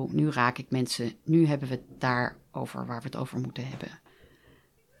 bingo, nu raak ik mensen. Nu hebben we het daarover waar we het over moeten hebben.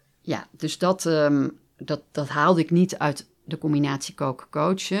 Ja, dus dat haalde ik niet uit de combinatie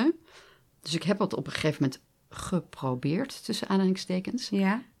koken-coachen. Dus ik heb het op een gegeven moment geprobeerd, tussen aanhalingstekens.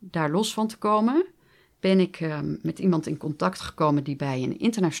 Ja. Daar los van te komen. Ben ik met iemand in contact gekomen die bij een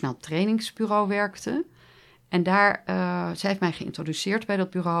internationaal trainingsbureau werkte. En zij heeft mij geïntroduceerd bij dat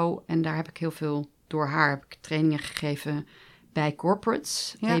bureau. En daar heb ik heel veel, door haar heb ik trainingen gegeven bij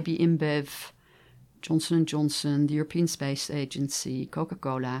corporates. Ja. AB InBev, Johnson & Johnson, de European Space Agency,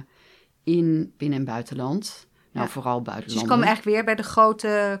 Coca-Cola. In binnen- en buitenland. Nou, vooral buiten Dus je landen. kwam eigenlijk weer bij de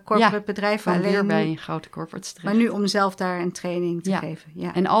grote corporate bedrijven. Alleen weer bij een grote corporate terecht. Maar nu om zelf daar een training te geven.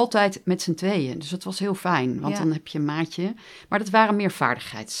 Ja. En altijd met z'n tweeën. Dus dat was heel fijn, want dan heb je een maatje. Maar dat waren meer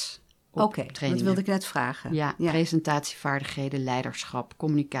vaardigheidsoptrainingen. Dat wilde ik net vragen. Ja, presentatievaardigheden, leiderschap,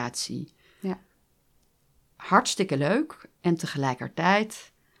 communicatie. Ja. Hartstikke leuk. En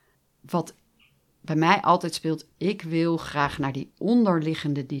tegelijkertijd, wat bij mij altijd speelt, ik wil graag naar die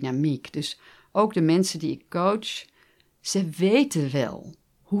onderliggende dynamiek. Dus ook de mensen die ik coach, ze weten wel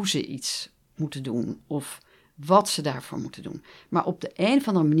hoe ze iets moeten doen of wat ze daarvoor moeten doen. Maar op de een of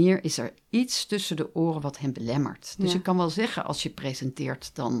andere manier is er iets tussen de oren wat hen belemmert. Dus ik kan wel zeggen, als je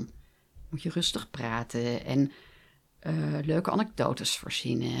presenteert, dan moet je rustig praten en leuke anekdotes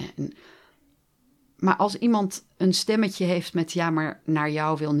verzinnen. Maar als iemand een stemmetje heeft met, ja, maar naar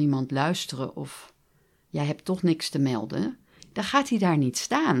jou wil niemand luisteren of jij hebt toch niks te melden, dan gaat hij daar niet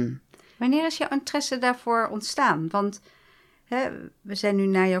staan. Wanneer is jouw interesse daarvoor ontstaan? Want we zijn nu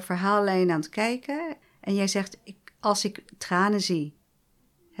naar jouw verhaallijn aan het kijken. En jij zegt, als ik tranen zie,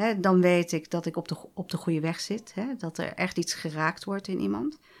 dan weet ik dat ik op de goede weg zit. Dat er echt iets geraakt wordt in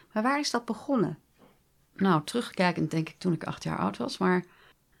iemand. Maar waar is dat begonnen? Nou, terugkijkend denk ik toen ik 8 jaar oud was. Maar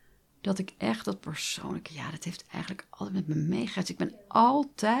dat ik echt dat persoonlijke, dat heeft eigenlijk altijd met me meegegaan. Ik ben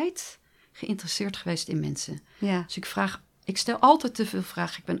altijd geïnteresseerd geweest in mensen. Ja. Dus ik stel altijd te veel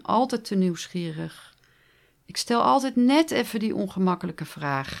vragen. Ik ben altijd te nieuwsgierig. Ik stel altijd net even die ongemakkelijke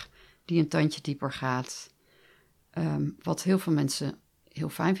vraag die een tandje dieper gaat. Wat heel veel mensen heel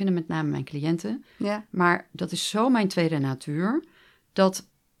fijn vinden, met name mijn cliënten. Ja. Maar dat is zo mijn tweede natuur, dat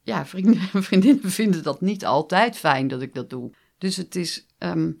vriendinnen vinden dat niet altijd fijn dat ik dat doe. Dus het is,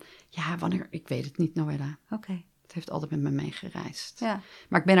 wanneer, ik weet het niet, Noella. Oké. Het heeft altijd met me meegereisd. Ja.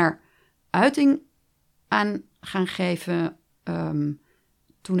 Maar ik ben er uiting aan gaan geven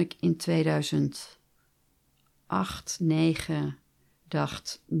toen ik in 2008, 2009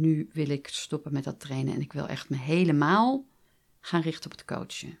 dacht, nu wil ik stoppen met dat trainen en ik wil echt me helemaal gaan richten op het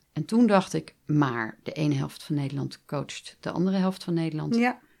coachen. En toen dacht ik, maar de ene helft van Nederland coacht de andere helft van Nederland.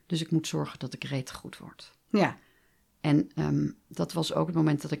 Ja. Dus ik moet zorgen dat ik rete goed word. Ja. En dat was ook het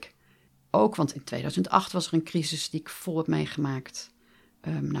moment dat ik ook, want in 2008 was er een crisis die ik vol heb meegemaakt.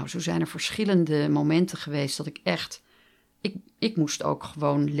 Zo zijn er verschillende momenten geweest dat ik echt, ik moest ook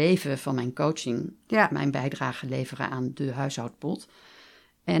gewoon leven van mijn coaching. Ja. Mijn bijdrage leveren aan de huishoudpot.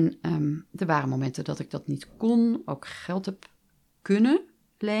 En er waren momenten dat ik dat niet kon, ook geld heb kunnen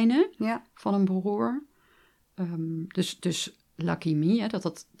lenen van een broer. Dus lucky me,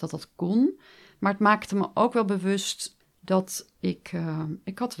 dat kon. Maar het maakte me ook wel bewust dat ik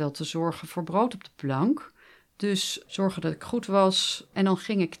had wel te zorgen voor brood op de plank. Dus zorgen dat ik goed was. En dan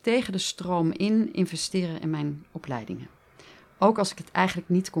ging ik tegen de stroom investeren in mijn opleidingen. Ook als ik het eigenlijk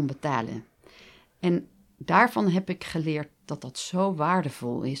niet kon betalen. En daarvan heb ik geleerd dat dat zo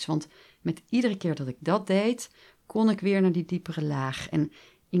waardevol is. Want met iedere keer dat ik dat deed, kon ik weer naar die diepere laag. En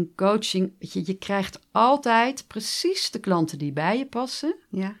in coaching, je krijgt altijd precies de klanten die bij je passen.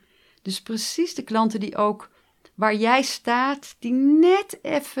 Ja. Dus precies de klanten die ook waar jij staat, die net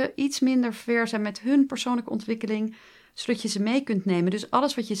even iets minder ver zijn met hun persoonlijke ontwikkeling, zodat je ze mee kunt nemen. Dus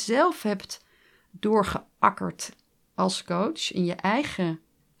alles wat je zelf hebt doorgeakkerd als coach in je eigen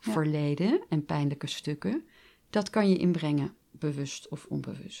verleden en pijnlijke stukken, dat kan je inbrengen, bewust of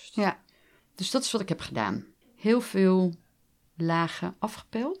onbewust. Ja. Dus dat is wat ik heb gedaan. Heel veel lagen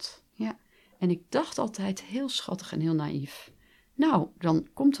afgepeld. Ja. En ik dacht altijd heel schattig en heel naïef. Nou, dan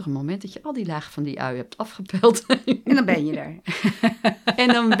komt er een moment dat je al die lagen van die ui hebt afgepeld. En dan ben je er. En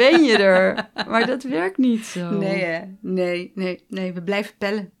dan ben je er. Maar dat werkt niet zo. Nee. We blijven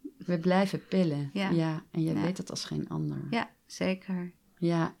pellen. We blijven pellen. Ja. En jij weet dat als geen ander. Ja, zeker.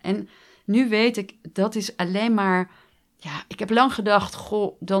 Ja, en nu weet ik, dat is alleen maar... Ja, ik heb lang gedacht,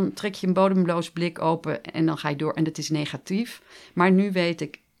 dan trek je een bodemloos blik open en dan ga je door. En dat is negatief. Maar nu weet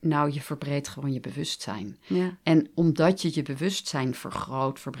ik, nou, je verbreedt gewoon je bewustzijn. Ja. En omdat je je bewustzijn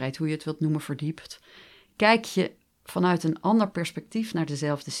vergroot, verbreidt, hoe je het wilt noemen, verdiept, kijk je vanuit een ander perspectief naar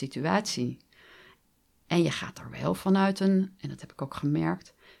dezelfde situatie. En je gaat er wel vanuit en dat heb ik ook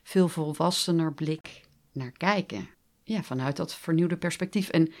gemerkt, veel volwassener blik naar kijken. Ja, vanuit dat vernieuwde perspectief.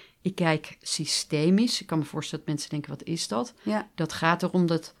 En ik kijk systemisch. Ik kan me voorstellen dat mensen denken, wat is dat? Ja. Dat gaat erom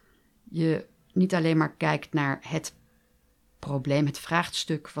dat je niet alleen maar kijkt naar het probleem, het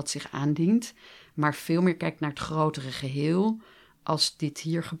vraagstuk wat zich aandient, maar veel meer kijkt naar het grotere geheel. Als dit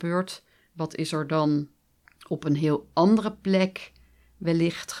hier gebeurt, wat is er dan op een heel andere plek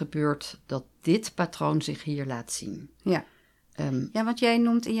wellicht gebeurd dat dit patroon zich hier laat zien? Ja, want jij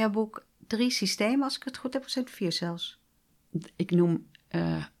noemt in jouw boek 3 systemen, als ik het goed heb gezet, 4 zelfs. Ik noem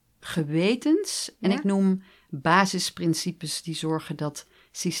gewetens en ik noem basisprincipes die zorgen dat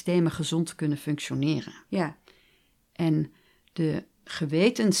systemen gezond kunnen functioneren. Ja. En de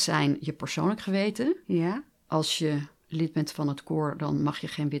gewetens zijn je persoonlijk geweten. Ja. Als je lid bent van het koor, dan mag je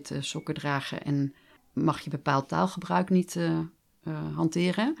geen witte sokken dragen en mag je bepaald taalgebruik niet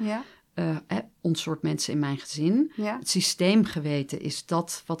hanteren. Ja. Ons soort mensen in mijn gezin. Ja. Het systeemgeweten is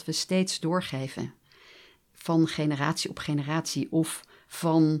dat wat we steeds doorgeven. Van generatie op generatie of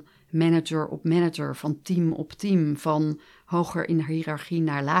van manager op manager, van team op team, van hoger in de hiërarchie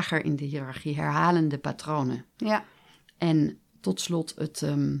naar lager in de hiërarchie, herhalende patronen. Ja. En tot slot het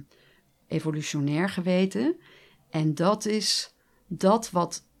evolutionair geweten. En dat is dat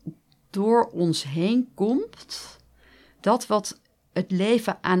wat door ons heen komt, dat wat het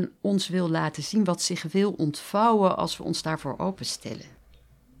leven aan ons wil laten zien, wat zich wil ontvouwen als we ons daarvoor openstellen.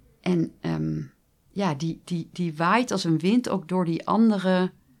 En die waait als een wind ook door die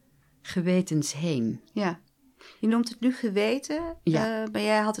andere gewetens heen. Ja. Je noemt het nu geweten, Ja. Maar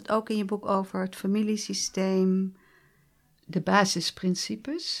jij had het ook in je boek over het familiesysteem. De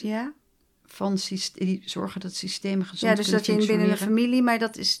basisprincipes Ja. die zorgen dat systemen gezond Ja, dus kunnen dat je binnen functioneren. een familie, maar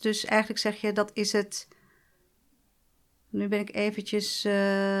dat is dus eigenlijk, zeg je, dat is het. Nu ben ik eventjes.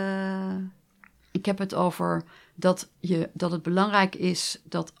 Ik heb het over dat het belangrijk is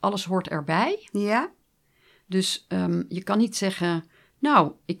dat alles hoort erbij. Ja. Dus je kan niet zeggen,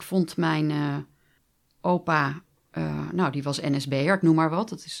 nou, ik vond mijn opa, die was NSB'er, ik noem maar wat.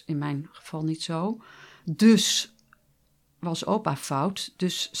 Dat is in mijn geval niet zo. Dus was opa fout,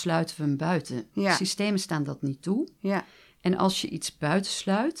 dus sluiten we hem buiten. Ja. Systemen staan dat niet toe. Ja. En als je iets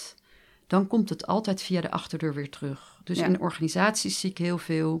buitensluit, dan komt het altijd via de achterdeur weer terug. Dus Ja. in organisaties zie ik heel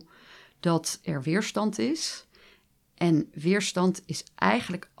veel dat er weerstand is. En weerstand is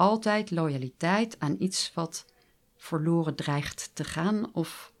eigenlijk altijd loyaliteit aan iets wat verloren dreigt te gaan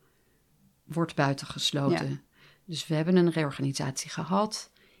of wordt buitengesloten. Ja. Dus we hebben een reorganisatie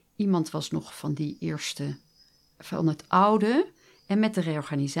gehad. Iemand was nog van die eerste, van het oude. En met de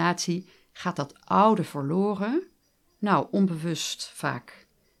reorganisatie gaat dat oude verloren. Nou, onbewust vaak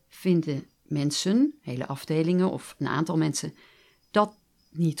vinden mensen, hele afdelingen of een aantal mensen, dat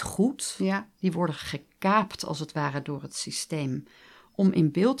niet goed. Ja. Die worden gekaapt als het ware door het systeem om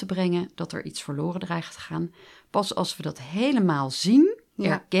in beeld te brengen dat er iets verloren dreigt te gaan. Pas als we dat helemaal zien, Ja.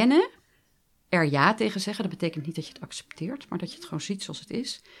 erkennen, er ja tegen zeggen, dat betekent niet dat je het accepteert, maar dat je het gewoon ziet zoals het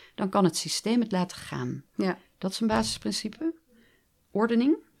is, dan kan het systeem het laten gaan. Ja. Dat is een basisprincipe.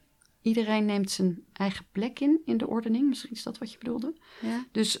 Ordening. Iedereen neemt zijn eigen plek in de ordening. Misschien is dat wat je bedoelde. Ja.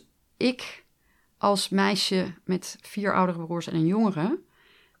 Dus ik als meisje met 4 oudere broers en een jongere,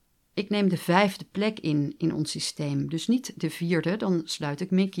 ik neem de 5e plek in ons systeem. Dus niet de 4e, dan sluit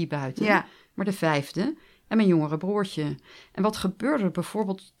ik Mickey buiten. Ja. Maar de 5e en mijn jongere broertje. En wat gebeurde er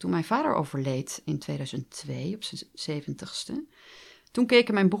bijvoorbeeld toen mijn vader overleed in 2002, op zijn 70ste. Toen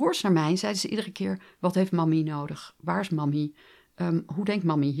keken mijn broers naar mij en zeiden ze iedere keer, wat heeft mammy nodig? Waar is mammy? Hoe denkt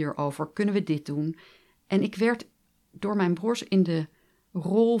mammy hierover? Kunnen we dit doen? En ik werd door mijn broers in de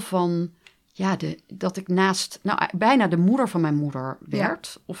rol van, dat ik bijna de moeder van mijn moeder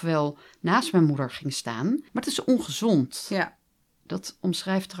werd. Ja. Ofwel naast mijn moeder ging staan. Maar het is ongezond. Ja. Dat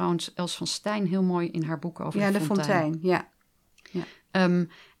omschrijft trouwens Els van Stijn heel mooi in haar boek over de fontein. Ja. Ja.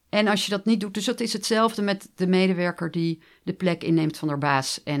 En als je dat niet doet, dus dat is hetzelfde met de medewerker die de plek inneemt van haar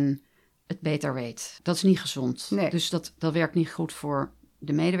baas en het beter weet. Dat is niet gezond. Nee. Dus dat werkt niet goed voor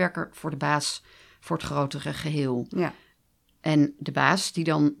de medewerker, voor de baas, voor het grotere geheel. Ja. En de baas die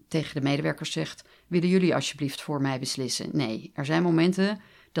dan tegen de medewerkers zegt, willen jullie alsjeblieft voor mij beslissen? Nee, er zijn momenten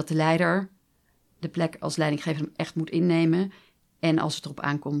dat de leider de plek als leidinggever echt moet innemen en als het erop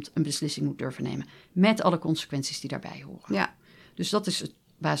aankomt een beslissing moet durven nemen. Met alle consequenties die daarbij horen. Ja. Dus dat is het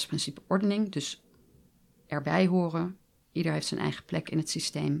basisprincipe ordening. Dus erbij horen. Ieder heeft zijn eigen plek in het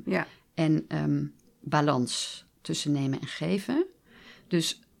systeem. Ja. En balans tussen nemen en geven.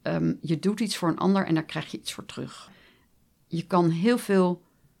 Dus je doet iets voor een ander en daar krijg je iets voor terug. Je kan heel veel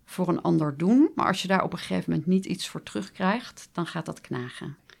voor een ander doen, maar als je daar op een gegeven moment niet iets voor terugkrijgt, dan gaat dat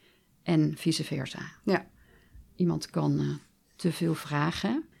knagen. En vice versa. Ja. Iemand kan te veel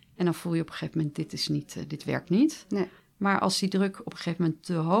vragen en dan voel je op een gegeven moment, dit werkt niet. Nee. Maar als die druk op een gegeven moment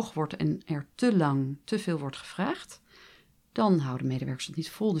te hoog wordt en er te lang te veel wordt gevraagd, dan houden medewerkers het niet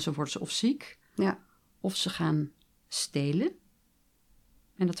vol. Dus dan worden ze of ziek, of ze gaan stelen.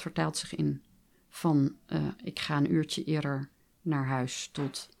 En dat vertaalt zich in van ik ga een uurtje eerder naar huis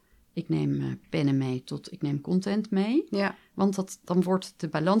tot ik neem pennen mee, tot ik neem content mee. Ja. Want dan wordt de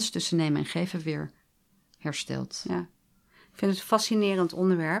balans tussen nemen en geven weer hersteld. Ja. Ik vind het een fascinerend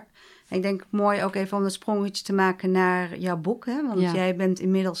onderwerp. En ik denk mooi ook even om dat sprongetje te maken naar jouw boek. Hè? Want jij bent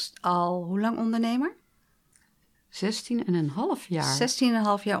inmiddels al hoe lang ondernemer? 16,5 jaar.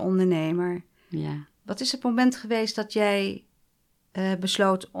 16,5 jaar ondernemer. Ja. Wat is het moment geweest dat jij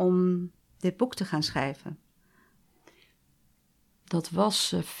besloot om dit boek te gaan schrijven? Dat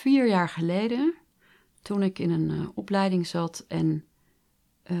was 4 jaar geleden, toen ik in een opleiding zat en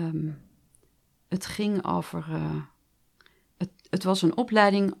het ging over... Het was een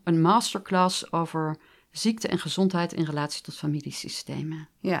opleiding, een masterclass over ziekte en gezondheid in relatie tot familiesystemen.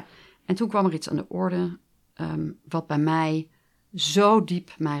 Ja. En toen kwam er iets aan de orde wat bij mij zo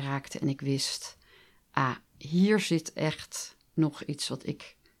diep mij raakte. En ik wist, hier zit echt nog iets wat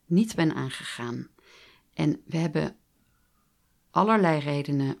ik niet ben aangegaan. En we hebben allerlei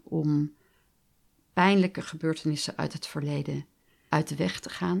redenen om pijnlijke gebeurtenissen uit het verleden uit de weg te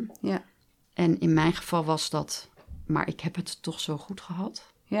gaan. Ja. En in mijn geval was dat, maar ik heb het toch zo goed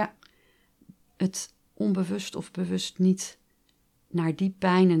gehad. Ja. Het onbewust of bewust niet naar die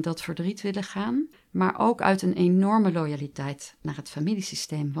pijn en dat verdriet willen gaan, maar ook uit een enorme loyaliteit naar het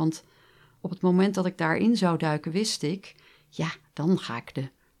familiesysteem. Want op het moment dat ik daarin zou duiken, wist ik, ja, dan ga ik de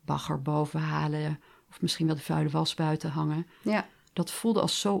bagger boven halen of misschien wel de vuile was buiten hangen. Ja. Dat voelde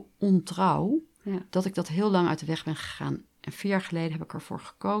als zo ontrouw, Ja. dat ik dat heel lang uit de weg ben gegaan. En 4 jaar geleden heb ik ervoor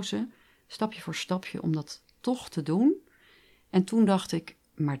gekozen, stapje voor stapje, om dat toch te doen. En toen dacht ik,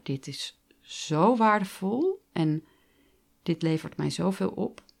 maar dit is zo waardevol en dit levert mij zoveel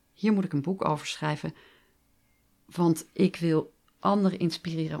op. Hier moet ik een boek over schrijven, want ik wil anderen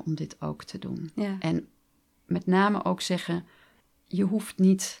inspireren om dit ook te doen. Ja. En met name ook zeggen, je hoeft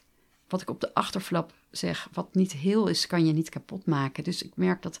niet, wat ik op de achterflap zeg, wat niet heel is, kan je niet kapot maken. Dus ik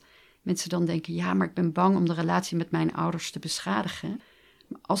merk dat mensen dan denken, ja, maar ik ben bang om de relatie met mijn ouders te beschadigen.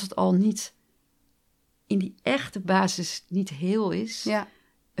 Maar als het al niet in die echte basis niet heel is, Ja.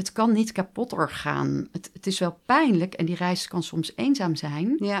 het kan niet kapotter gaan. Het is wel pijnlijk en die reis kan soms eenzaam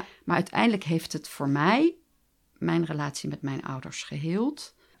zijn. Ja. Maar uiteindelijk heeft het voor mij mijn relatie met mijn ouders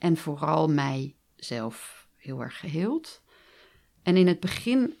geheeld. En vooral mijzelf heel erg geheeld. En in het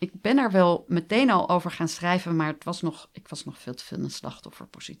begin, ik ben er wel meteen al over gaan schrijven, maar ik was nog veel te veel in een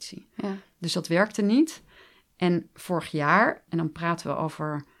slachtofferpositie. Ja. Dus dat werkte niet. En vorig jaar, en dan praten we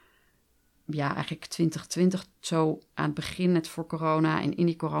over, ja, eigenlijk 2020, zo aan het begin, net voor corona en in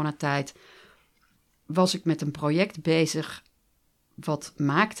die coronatijd, was ik met een project bezig wat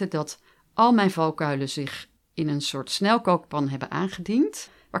maakte dat al mijn valkuilen zich in een soort snelkookpan hebben aangediend,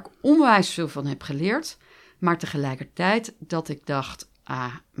 waar ik onwijs veel van heb geleerd, maar tegelijkertijd dat ik dacht,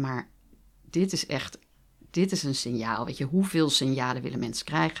 maar dit is een signaal. Weet je, hoeveel signalen willen mensen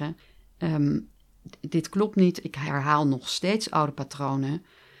krijgen? Dit klopt niet. Ik herhaal nog steeds oude patronen.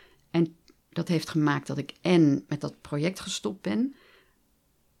 En dat heeft gemaakt dat ik met dat project gestopt ben,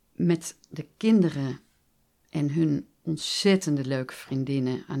 met de kinderen en hun ontzettende leuke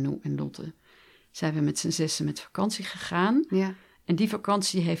vriendinnen, Anou en Lotte, zijn we met z'n 6 met vakantie gegaan. Ja. En die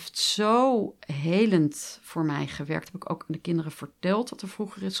vakantie heeft zo helend voor mij gewerkt. Heb ik ook aan de kinderen verteld wat er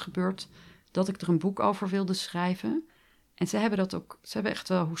vroeger is gebeurd, dat ik er een boek over wilde schrijven. En ze hebben echt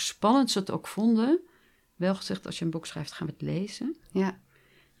wel, hoe spannend ze het ook vonden, wel gezegd, als je een boek schrijft, gaan we het lezen. Ja.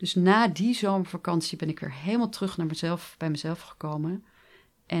 Dus na die zomervakantie ben ik weer helemaal terug naar bij mezelf gekomen.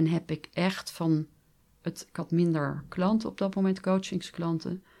 En heb ik echt ik had minder klanten op dat moment,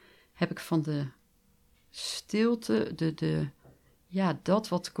 coachingsklanten. Heb ik van de stilte, dat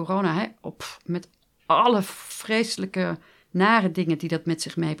wat corona, met alle vreselijke, nare dingen die dat met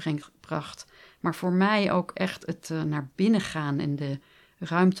zich meebracht. Maar voor mij ook echt het naar binnen gaan en de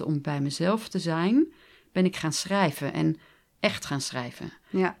ruimte om bij mezelf te zijn, ben ik gaan schrijven en echt gaan schrijven.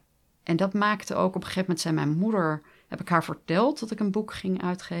 Ja. En dat maakte ook, op een gegeven moment zei mijn moeder, heb ik haar verteld dat ik een boek ging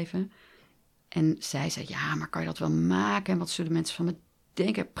uitgeven. En zij zei, ja, maar kan je dat wel maken? En wat zullen mensen van me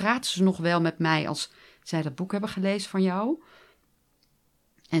denken? Praten ze nog wel met mij als zij dat boek hebben gelezen van jou?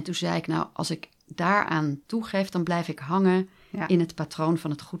 En toen zei ik, nou, als ik daaraan toegeef, dan blijf ik hangen in het patroon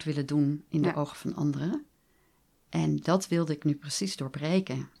van het goed willen doen in de ogen van anderen. En dat wilde ik nu precies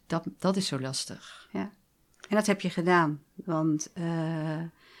doorbreken. Dat is zo lastig. Ja. En dat heb je gedaan. Want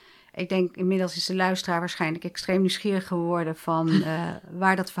ik denk, inmiddels is de luisteraar waarschijnlijk extreem nieuwsgierig geworden van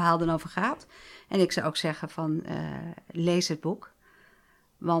waar dat verhaal dan over gaat. En ik zou ook zeggen van lees het boek.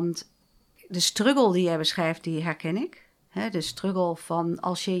 Want de struggle die jij beschrijft, die herken ik. Hè? De struggle van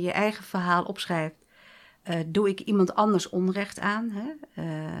als je je eigen verhaal opschrijft, doe ik iemand anders onrecht aan, hè?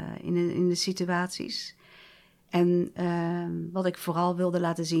 In de situaties. En wat ik vooral wilde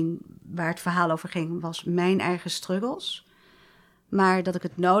laten zien, waar het verhaal over ging, was mijn eigen struggles. Maar dat ik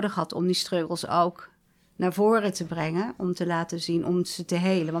het nodig had om die struggles ook naar voren te brengen, om te laten zien, om ze te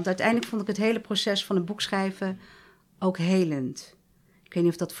helen. Want uiteindelijk vond ik het hele proces van een boek schrijven ook helend. Ik Ik weet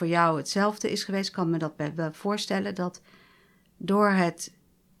niet of dat voor jou hetzelfde is geweest. Ik kan me dat wel voorstellen dat door het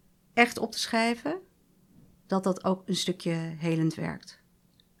echt op te schrijven, dat ook een stukje helend werkt.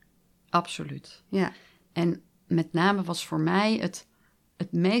 Absoluut. Ja. En met name was voor mij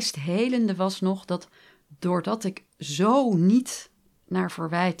het meest helende was nog dat doordat ik zo niet naar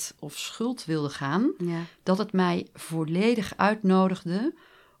verwijt of schuld wilde gaan, dat het mij volledig uitnodigde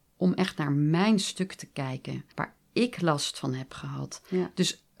om echt naar mijn stuk te kijken, waar ik last van heb gehad. Ja.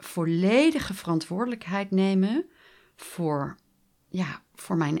 Dus volledige verantwoordelijkheid nemen voor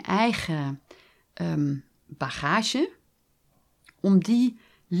mijn eigen bagage, om die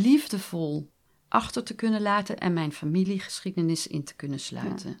liefdevol achter te kunnen laten en mijn familiegeschiedenis in te kunnen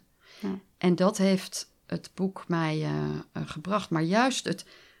sluiten. Ja. Ja. En dat heeft het boek mij gebracht. Maar juist het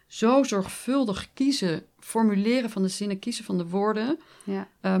zo zorgvuldig formuleren van de zinnen, kiezen van de woorden,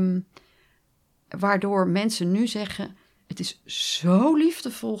 waardoor mensen nu zeggen, het is zo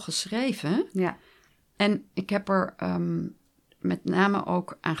liefdevol geschreven. Ja. En ik heb er met name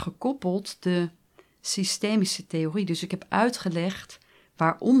ook aan gekoppeld de systemische theorie. Dus ik heb uitgelegd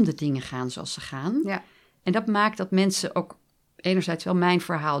waarom de dingen gaan zoals ze gaan. Ja. En dat maakt dat mensen ook enerzijds wel mijn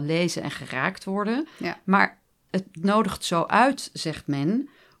verhaal lezen en geraakt worden. Ja. Maar het nodigt zo uit, zegt men,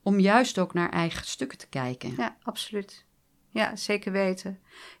 om juist ook naar eigen stukken te kijken. Ja, absoluut. Ja, zeker weten.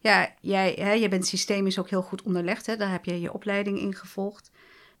 Ja, jij bent systemisch ook heel goed onderlegd. Hè? Daar heb je je opleiding in gevolgd.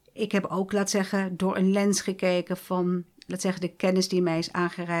 Ik heb ook, door een lens gekeken van, de kennis die mij is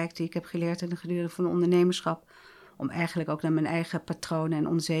aangereikt, die ik heb geleerd in de gedurende van het ondernemerschap, om eigenlijk ook naar mijn eigen patronen en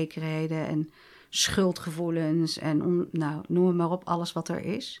onzekerheden en schuldgevoelens en noem maar op, alles wat er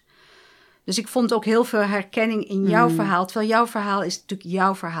is. Dus ik vond ook heel veel herkenning in jouw verhaal. Terwijl jouw verhaal is natuurlijk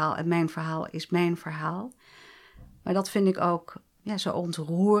jouw verhaal en mijn verhaal is mijn verhaal. Maar dat vind ik ook zo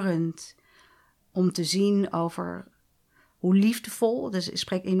ontroerend om te zien over hoe liefdevol. Dus ik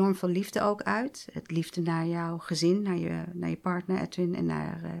spreek enorm veel liefde ook uit. Het liefde naar jouw gezin, naar je partner Edwin en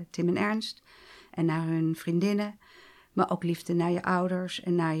naar Tim en Ernst. En naar hun vriendinnen. Maar ook liefde naar je ouders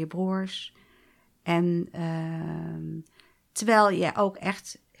en naar je broers. En terwijl jij ook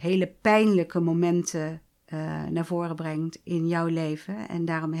echt hele pijnlijke momenten naar voren brengt in jouw leven. En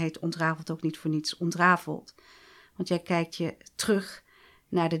daarom heet Ontrafeld ook niet voor niets Ontrafeld. Want jij kijkt je terug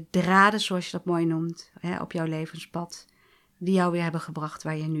naar de draden, zoals je dat mooi noemt, op jouw levenspad, die jou weer hebben gebracht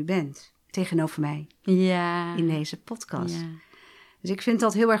waar je nu bent. Tegenover mij. Ja. In deze podcast. Ja. Dus ik vind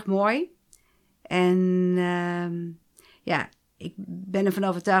dat heel erg mooi. En ik ben ervan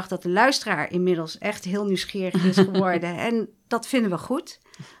overtuigd dat de luisteraar inmiddels echt heel nieuwsgierig is geworden. En dat vinden we goed.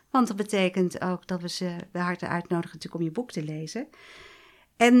 Want dat betekent ook dat we ze bij harte uitnodigen natuurlijk om je boek te lezen.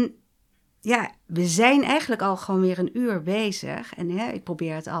 En we zijn eigenlijk al gewoon weer een uur bezig. En ik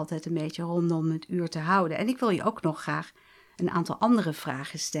probeer het altijd een beetje rondom het uur te houden. En ik wil je ook nog graag een aantal andere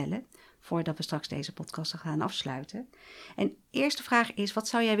vragen stellen, voordat we straks deze podcast gaan afsluiten. En de eerste vraag is, wat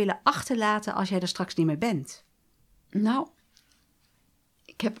zou jij willen achterlaten als jij er straks niet meer bent? Nou,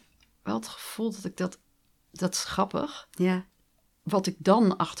 ik heb wel het gevoel dat ik dat is grappig. Ja. Wat ik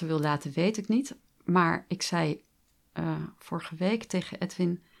dan achter wil laten, weet ik niet. Maar ik zei vorige week tegen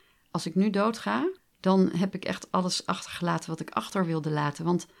Edwin, als ik nu doodga, dan heb ik echt alles achtergelaten wat ik achter wilde laten.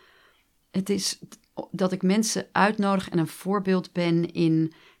 Want het is dat ik mensen uitnodig en een voorbeeld ben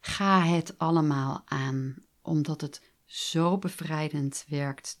in ga het allemaal aan. Omdat het zo bevrijdend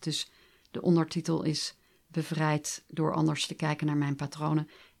werkt. Dus de ondertitel is bevrijd door anders te kijken naar mijn patronen.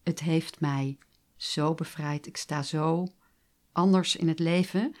 Het heeft mij zo bevrijd. Ik sta zo anders in het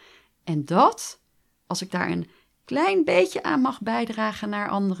leven. En dat, als ik daar een klein beetje aan mag bijdragen naar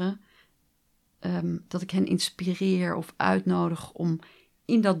anderen, dat ik hen inspireer of uitnodig om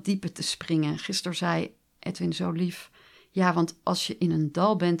in dat diepe te springen. Gisteren zei Edwin zo lief, ja, want als je in een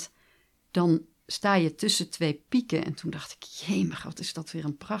dal bent, dan sta je tussen twee pieken. En toen dacht ik, jemig, wat is dat weer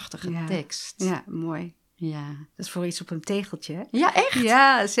een prachtige tekst. Ja, mooi. Ja. Dat is voor iets op een tegeltje, hè? Ja, echt?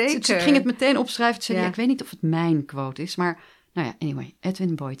 Ja, zeker. Dus ik ging het meteen opschrijven. Zei, ik weet niet of het mijn quote is, maar anyway,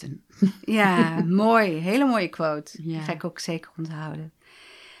 Edwin Boyton. Ja, mooi. Hele mooie quote. Ja. Die ga ik ook zeker onthouden.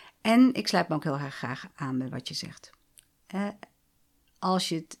 En ik sluit me ook heel erg graag aan bij wat je zegt. Als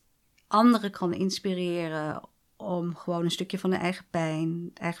je het anderen kan inspireren om gewoon een stukje van de eigen pijn,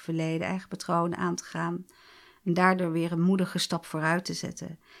 het eigen verleden, eigen patronen aan te gaan. En daardoor weer een moedige stap vooruit te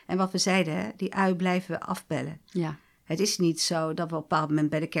zetten. En wat we zeiden, die ui blijven we afbellen. Ja. Het is niet zo dat we op een bepaald moment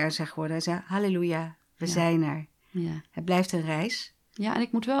bij de kernzeg worden. Zeggen, halleluja, we zijn er. Ja. Het blijft een reis. Ja, en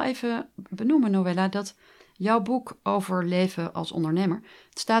ik moet wel even benoemen, Noella, dat jouw boek over leven als ondernemer,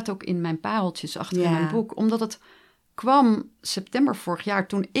 het staat ook in mijn pareltjes achter in mijn boek, omdat het kwam september vorig jaar,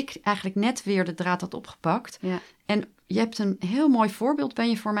 toen ik eigenlijk net weer de draad had opgepakt. Ja. En je hebt een heel mooi voorbeeld, ben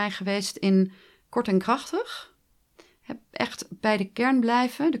je voor mij geweest in kort en krachtig. Echt bij de kern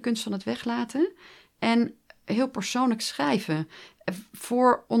blijven, de kunst van het weglaten. En heel persoonlijk schrijven.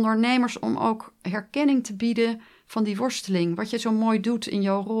 Voor ondernemers om ook herkenning te bieden van die worsteling. Wat je zo mooi doet in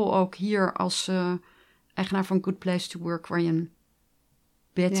jouw rol ook hier als eigenaar van Good Place to Work, waar je een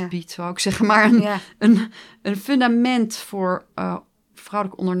bed biedt, zou ik zeggen. Maar een fundament voor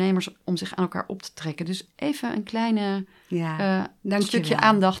vrouwelijke ondernemers om zich aan elkaar op te trekken. Dus even een kleine stukje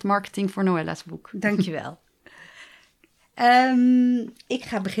aandacht, marketing voor Noella's boek. Dankjewel. Ik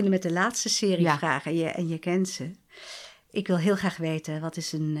ga beginnen met de laatste serie vragen. En je kent ze. Ik wil heel graag weten, wat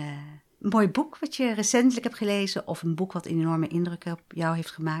is een mooi boek wat je recentelijk hebt gelezen, of een boek wat een enorme indruk op jou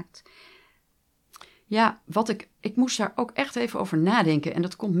heeft gemaakt? Ja, ik moest daar ook echt even over nadenken. En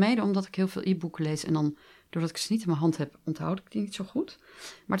dat komt mede omdat ik heel veel e-boeken lees. En dan, doordat ik ze niet in mijn hand heb, onthoud ik die niet zo goed.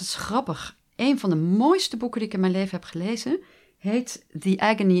 Maar het is grappig. Een van de mooiste boeken die ik in mijn leven heb gelezen heet The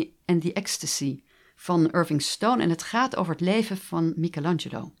Agony and the Ecstasy van Irving Stone. En het gaat over het leven van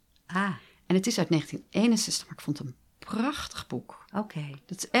Michelangelo. En het is uit 1961, maar ik vond het een prachtig boek. Oké.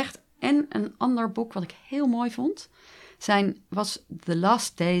 Dat is echt. En een ander boek wat ik heel mooi vond, was The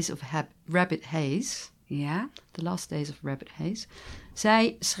Last Days of Rabbit Haze. Ja. The Last Days of Rabbit Haze.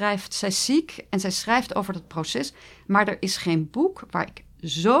 Zij is ziek en zij schrijft over dat proces. Maar er is geen boek waar ik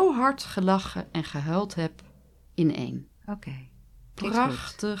zo hard gelachen en gehuild heb in één. Oké.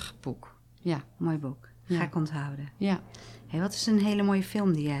 Prachtig boek. Ja. Mooi boek. Ga ik onthouden. Ja. Hey, wat is een hele mooie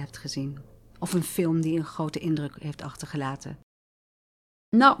film die jij hebt gezien? Of een film die een grote indruk heeft achtergelaten?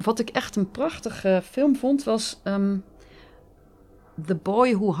 Nou, wat ik echt een prachtige film vond was The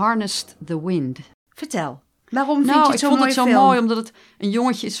Boy Who Harnessed the Wind. Vertel. Waarom vind je het zo'n mooie film? Ik vond het zo mooi omdat het een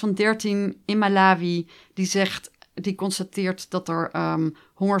jongetje is van 13 in Malawi die constateert dat er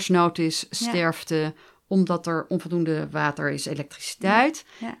hongersnood is, sterfte, omdat er onvoldoende water is, elektriciteit.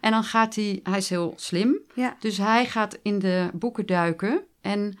 Ja. En dan hij is heel slim, dus hij gaat in de boeken duiken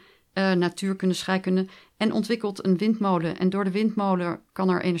en natuurkunde, scheikunde en ontwikkelt een windmolen. En door de windmolen kan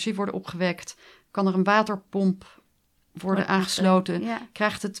er energie worden opgewekt, kan er een waterpomp worden aangesloten,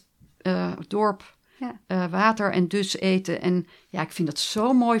 krijgt het dorp water en dus eten. En ja, ik vind dat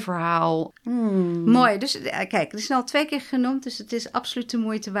zo'n mooi verhaal. Mooi. Dus kijk, het is al 2 keer genoemd, dus het is absoluut de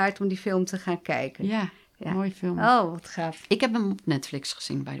moeite waard om die film te gaan kijken. Ja, mooie film. Oh, wat gaaf. Ik heb hem op Netflix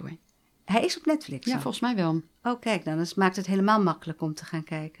gezien, by the way. Hij is op Netflix? Ja, volgens mij wel. Oh, kijk dan. Dat maakt het helemaal makkelijk om te gaan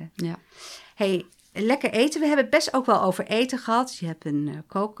kijken. Ja. Hey, lekker eten. We hebben het best ook wel over eten gehad. Je hebt een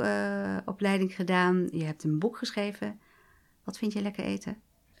kookopleiding gedaan. Je hebt een boek geschreven. Wat vind je lekker eten?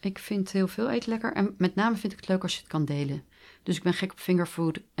 Ik vind heel veel eten lekker. En met name vind ik het leuk als je het kan delen. Dus ik ben gek op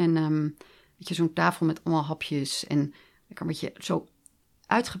fingerfood. En zo'n tafel met allemaal hapjes. En ik kan een beetje zo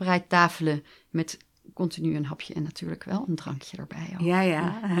uitgebreid tafelen met continu een hapje en natuurlijk wel een drankje erbij. Ook.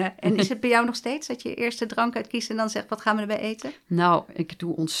 Ja. En is het bij jou nog steeds dat je eerst de drank uitkiest en dan zegt, wat gaan we erbij eten? Nou, ik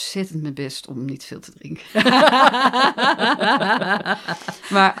doe ontzettend mijn best om niet veel te drinken.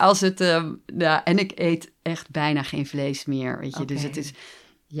 Maar als het... en ik eet echt bijna geen vlees meer, weet je. Okay. Dus het is...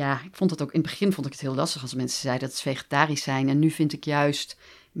 Ja, ik vond het ook... In het begin vond ik het heel lastig als mensen zeiden dat ze vegetarisch zijn. En nu vind ik juist,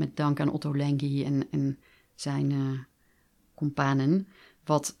 met dank aan Otto Lengi en zijn companen...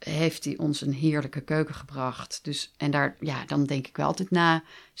 Wat heeft hij ons een heerlijke keuken gebracht. Dus, en daar, dan denk ik wel altijd na.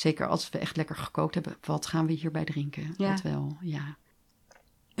 Zeker als we echt lekker gekookt hebben. Wat gaan we hierbij drinken? Ja. Dat wel, ja.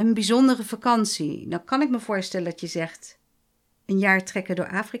 Een bijzondere vakantie. Nou kan ik me voorstellen dat je zegt... een jaar trekken door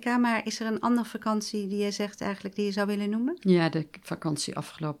Afrika. Maar is er een andere vakantie die je zegt eigenlijk die je zou willen noemen? Ja, de vakantie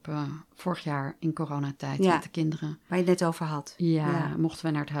vorig jaar in coronatijd met de kinderen. Waar je het net over had. Ja, mochten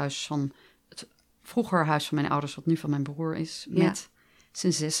we naar het huis van... het vroeger huis van mijn ouders, wat nu van mijn broer is. Met...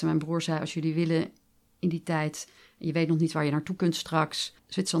 Sinds 6. Mijn broer zei, als jullie willen in die tijd... je weet nog niet waar je naartoe kunt straks.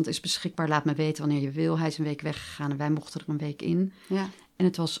 Zwitserland is beschikbaar, laat me weten wanneer je wil. Hij is een week weggegaan en wij mochten er een week in. Ja.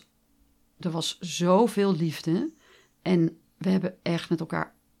 En er was zoveel liefde. En we hebben echt met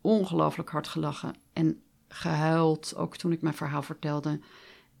elkaar ongelooflijk hard gelachen. En gehuild, ook toen ik mijn verhaal vertelde.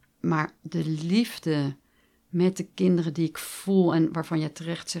 Maar de liefde met de kinderen die ik voel... en waarvan jij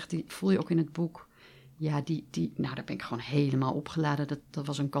terecht zegt, die voel je ook in het boek... Ja, daar ben ik gewoon helemaal opgeladen. Dat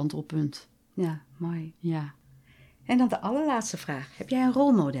was een kantelpunt. Ja, mooi. Ja. En dan de allerlaatste vraag. Heb jij een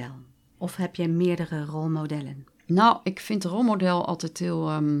rolmodel? Of heb jij meerdere rolmodellen? Nou, ik vind rolmodel altijd heel...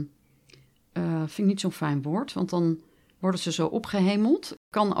 vind ik niet zo'n fijn woord. Want dan worden ze zo opgehemeld. Ik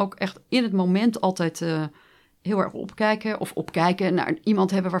kan ook echt in het moment altijd heel erg opkijken naar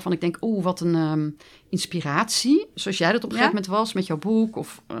iemand hebben waarvan ik denk... wat een inspiratie. Zoals jij dat op een gegeven moment was met jouw boek.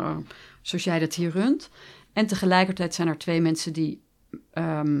 Of... zoals jij dat hier runt. En tegelijkertijd zijn er 2 mensen die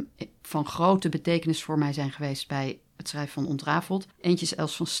van grote betekenis voor mij zijn geweest bij het schrijven van Ontrafeld. Eentje is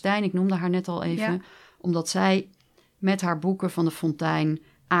Els van Stijn, ik noemde haar net al even. Ja. Omdat zij met haar boeken van de Fontein...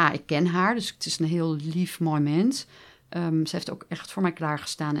 ik ken haar, dus het is een heel lief, mooi mens. Ze heeft ook echt voor mij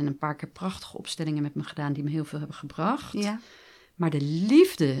klaargestaan... en een paar keer prachtige opstellingen met me gedaan... die me heel veel hebben gebracht. Ja. Maar de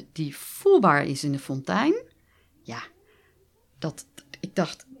liefde die voelbaar is in de Fontein... ja, ik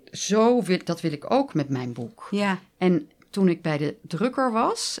dacht, dat wil ik ook met mijn boek. Ja. En toen ik bij de drukker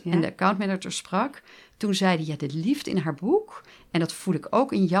was Ja. en de accountmanager sprak... toen zei hij, ja, de liefde in haar boek... en dat voel ik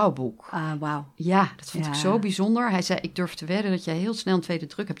ook in jouw boek. Wauw. Ja, dat vond Ja. ik zo bijzonder. Hij zei, ik durf te wedden dat jij heel snel een tweede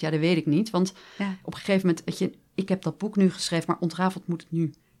druk hebt. Ja, dat weet ik niet, want Ja. op een gegeven moment... weet je, ik heb dat boek nu geschreven, maar Ontrafeld moet het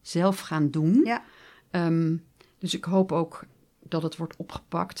nu zelf gaan doen. Ja. Dus ik hoop ook dat het wordt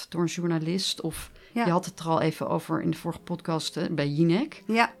opgepakt door een journalist... of Ja. je had het er al even over in de vorige podcast bij Jinek.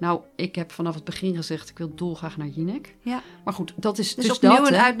 Ja. Nou, ik heb vanaf het begin gezegd... ik wil dolgraag naar Jinek. Ja. Maar goed, dat is Dus dus opnieuw dat,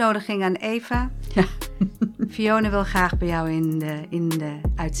 een hè. uitnodiging aan Eva. Ja. Fiona wil graag bij jou in de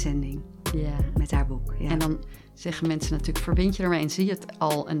uitzending Ja. met haar boek. Ja. En dan zeggen mensen natuurlijk... verbind je ermee en zie het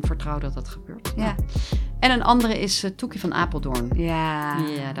al... en vertrouw dat dat gebeurt. Ja. Nou. En een andere is Toekie van Apeldoorn. Ja,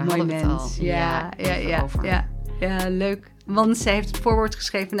 Ja, daar mooi hadden we het mens. al. Ja, even over. ja, leuk. Want zij heeft het voorwoord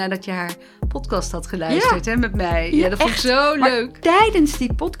geschreven nadat je haar podcast had geluisterd hè, met mij. Ja, Ja, dat vond ik echt. zo Maar leuk. tijdens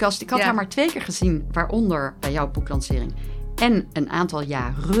die podcast... ik had Ja. haar maar 2 keer gezien... waaronder bij jouw boeklancering... en een aantal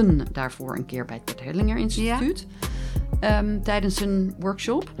jaren daarvoor... een keer bij het Bert Hellinger Instituut... tijdens een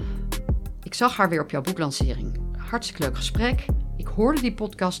workshop. Ik zag haar weer op jouw boeklancering. Hartstikke leuk gesprek. Ik hoorde die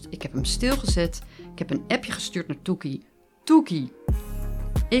podcast. Ik heb hem stilgezet. Ik heb een appje gestuurd naar Toekie. Toekie,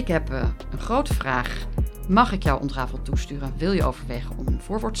 ik heb een grote vraag. Mag ik jou Ontrafeld toesturen? Wil je overwegen om een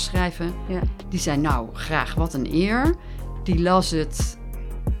voorwoord te schrijven? Ja. Die zei, nou, graag, wat een eer. Die las het.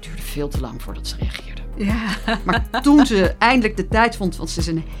 Het duurde veel te lang voordat ze reageerde. Ja. Maar toen ze eindelijk de tijd vond, want ze is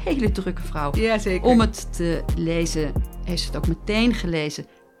een hele drukke vrouw... Ja, zeker. om het te lezen, heeft ze het ook meteen gelezen.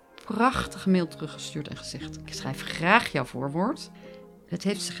 Prachtige mail teruggestuurd en gezegd... ik schrijf graag jouw voorwoord. Dat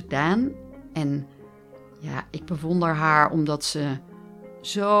heeft ze gedaan. En ja, ik bewonder haar omdat ze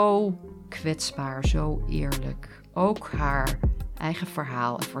zo kwetsbaar, zo eerlijk... ook haar eigen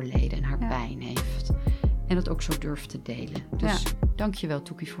verhaal en verleden en haar pijn heeft. En dat ook zo durft te delen. Dus dank je wel,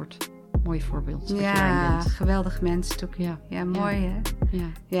 Toekie, voor het mooie voorbeeld dat je daarin bent. Geweldig mens, Toekie. Ja. Ja, mooi hè? Ja.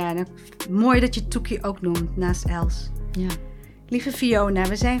 Ja, nou, mooi dat je Toekie ook noemt naast Els. Ja. Lieve Fiona,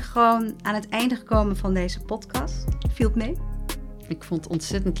 we zijn gewoon aan het einde gekomen van deze podcast. Viel het mee? Ik vond het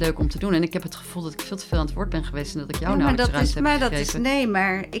ontzettend leuk om te doen. En ik heb het gevoel dat ik veel te veel aan het woord ben geweest... en dat ik jou maar nauwelijks ruimte heb gegeven.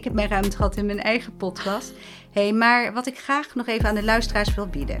 maar ik heb mijn ruimte gehad in mijn eigen podcast. Maar wat ik graag nog even aan de luisteraars wil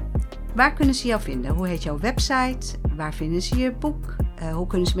bieden. Waar kunnen ze jou vinden? Hoe heet jouw website? Waar vinden ze je boek? Hoe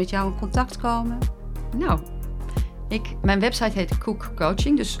kunnen ze met jou in contact komen? Nou, mijn website heet Cook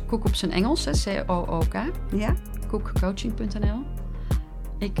Coaching. Dus Cook op zijn Engels, hè, C-O-O-K. Ja? Cookcoaching.nl.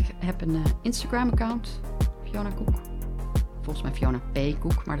 Ik heb een Instagram-account, Fiona Cook. Volgens mij Fiona P.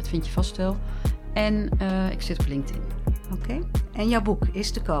 Cook, maar dat vind je vast wel. En ik zit op LinkedIn. Oké. En jouw boek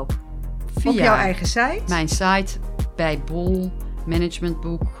is te koop? Via op jouw eigen site? Mijn site, bij Bol,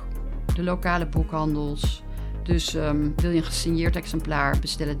 managementboek, de lokale boekhandels. Dus wil je een gesigneerd exemplaar,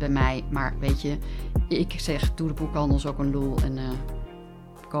 bestel het bij mij. Maar weet je, ik zeg, doe de boekhandels ook een lol. En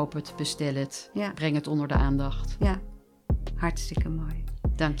koop het, bestel het, breng het onder de aandacht. Ja, hartstikke mooi.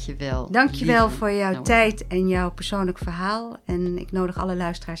 Dankjewel. Dankjewel voor jouw tijd en jouw persoonlijk verhaal. En ik nodig alle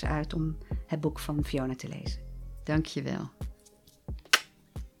luisteraars uit om het boek van Fiona te lezen. Dankjewel.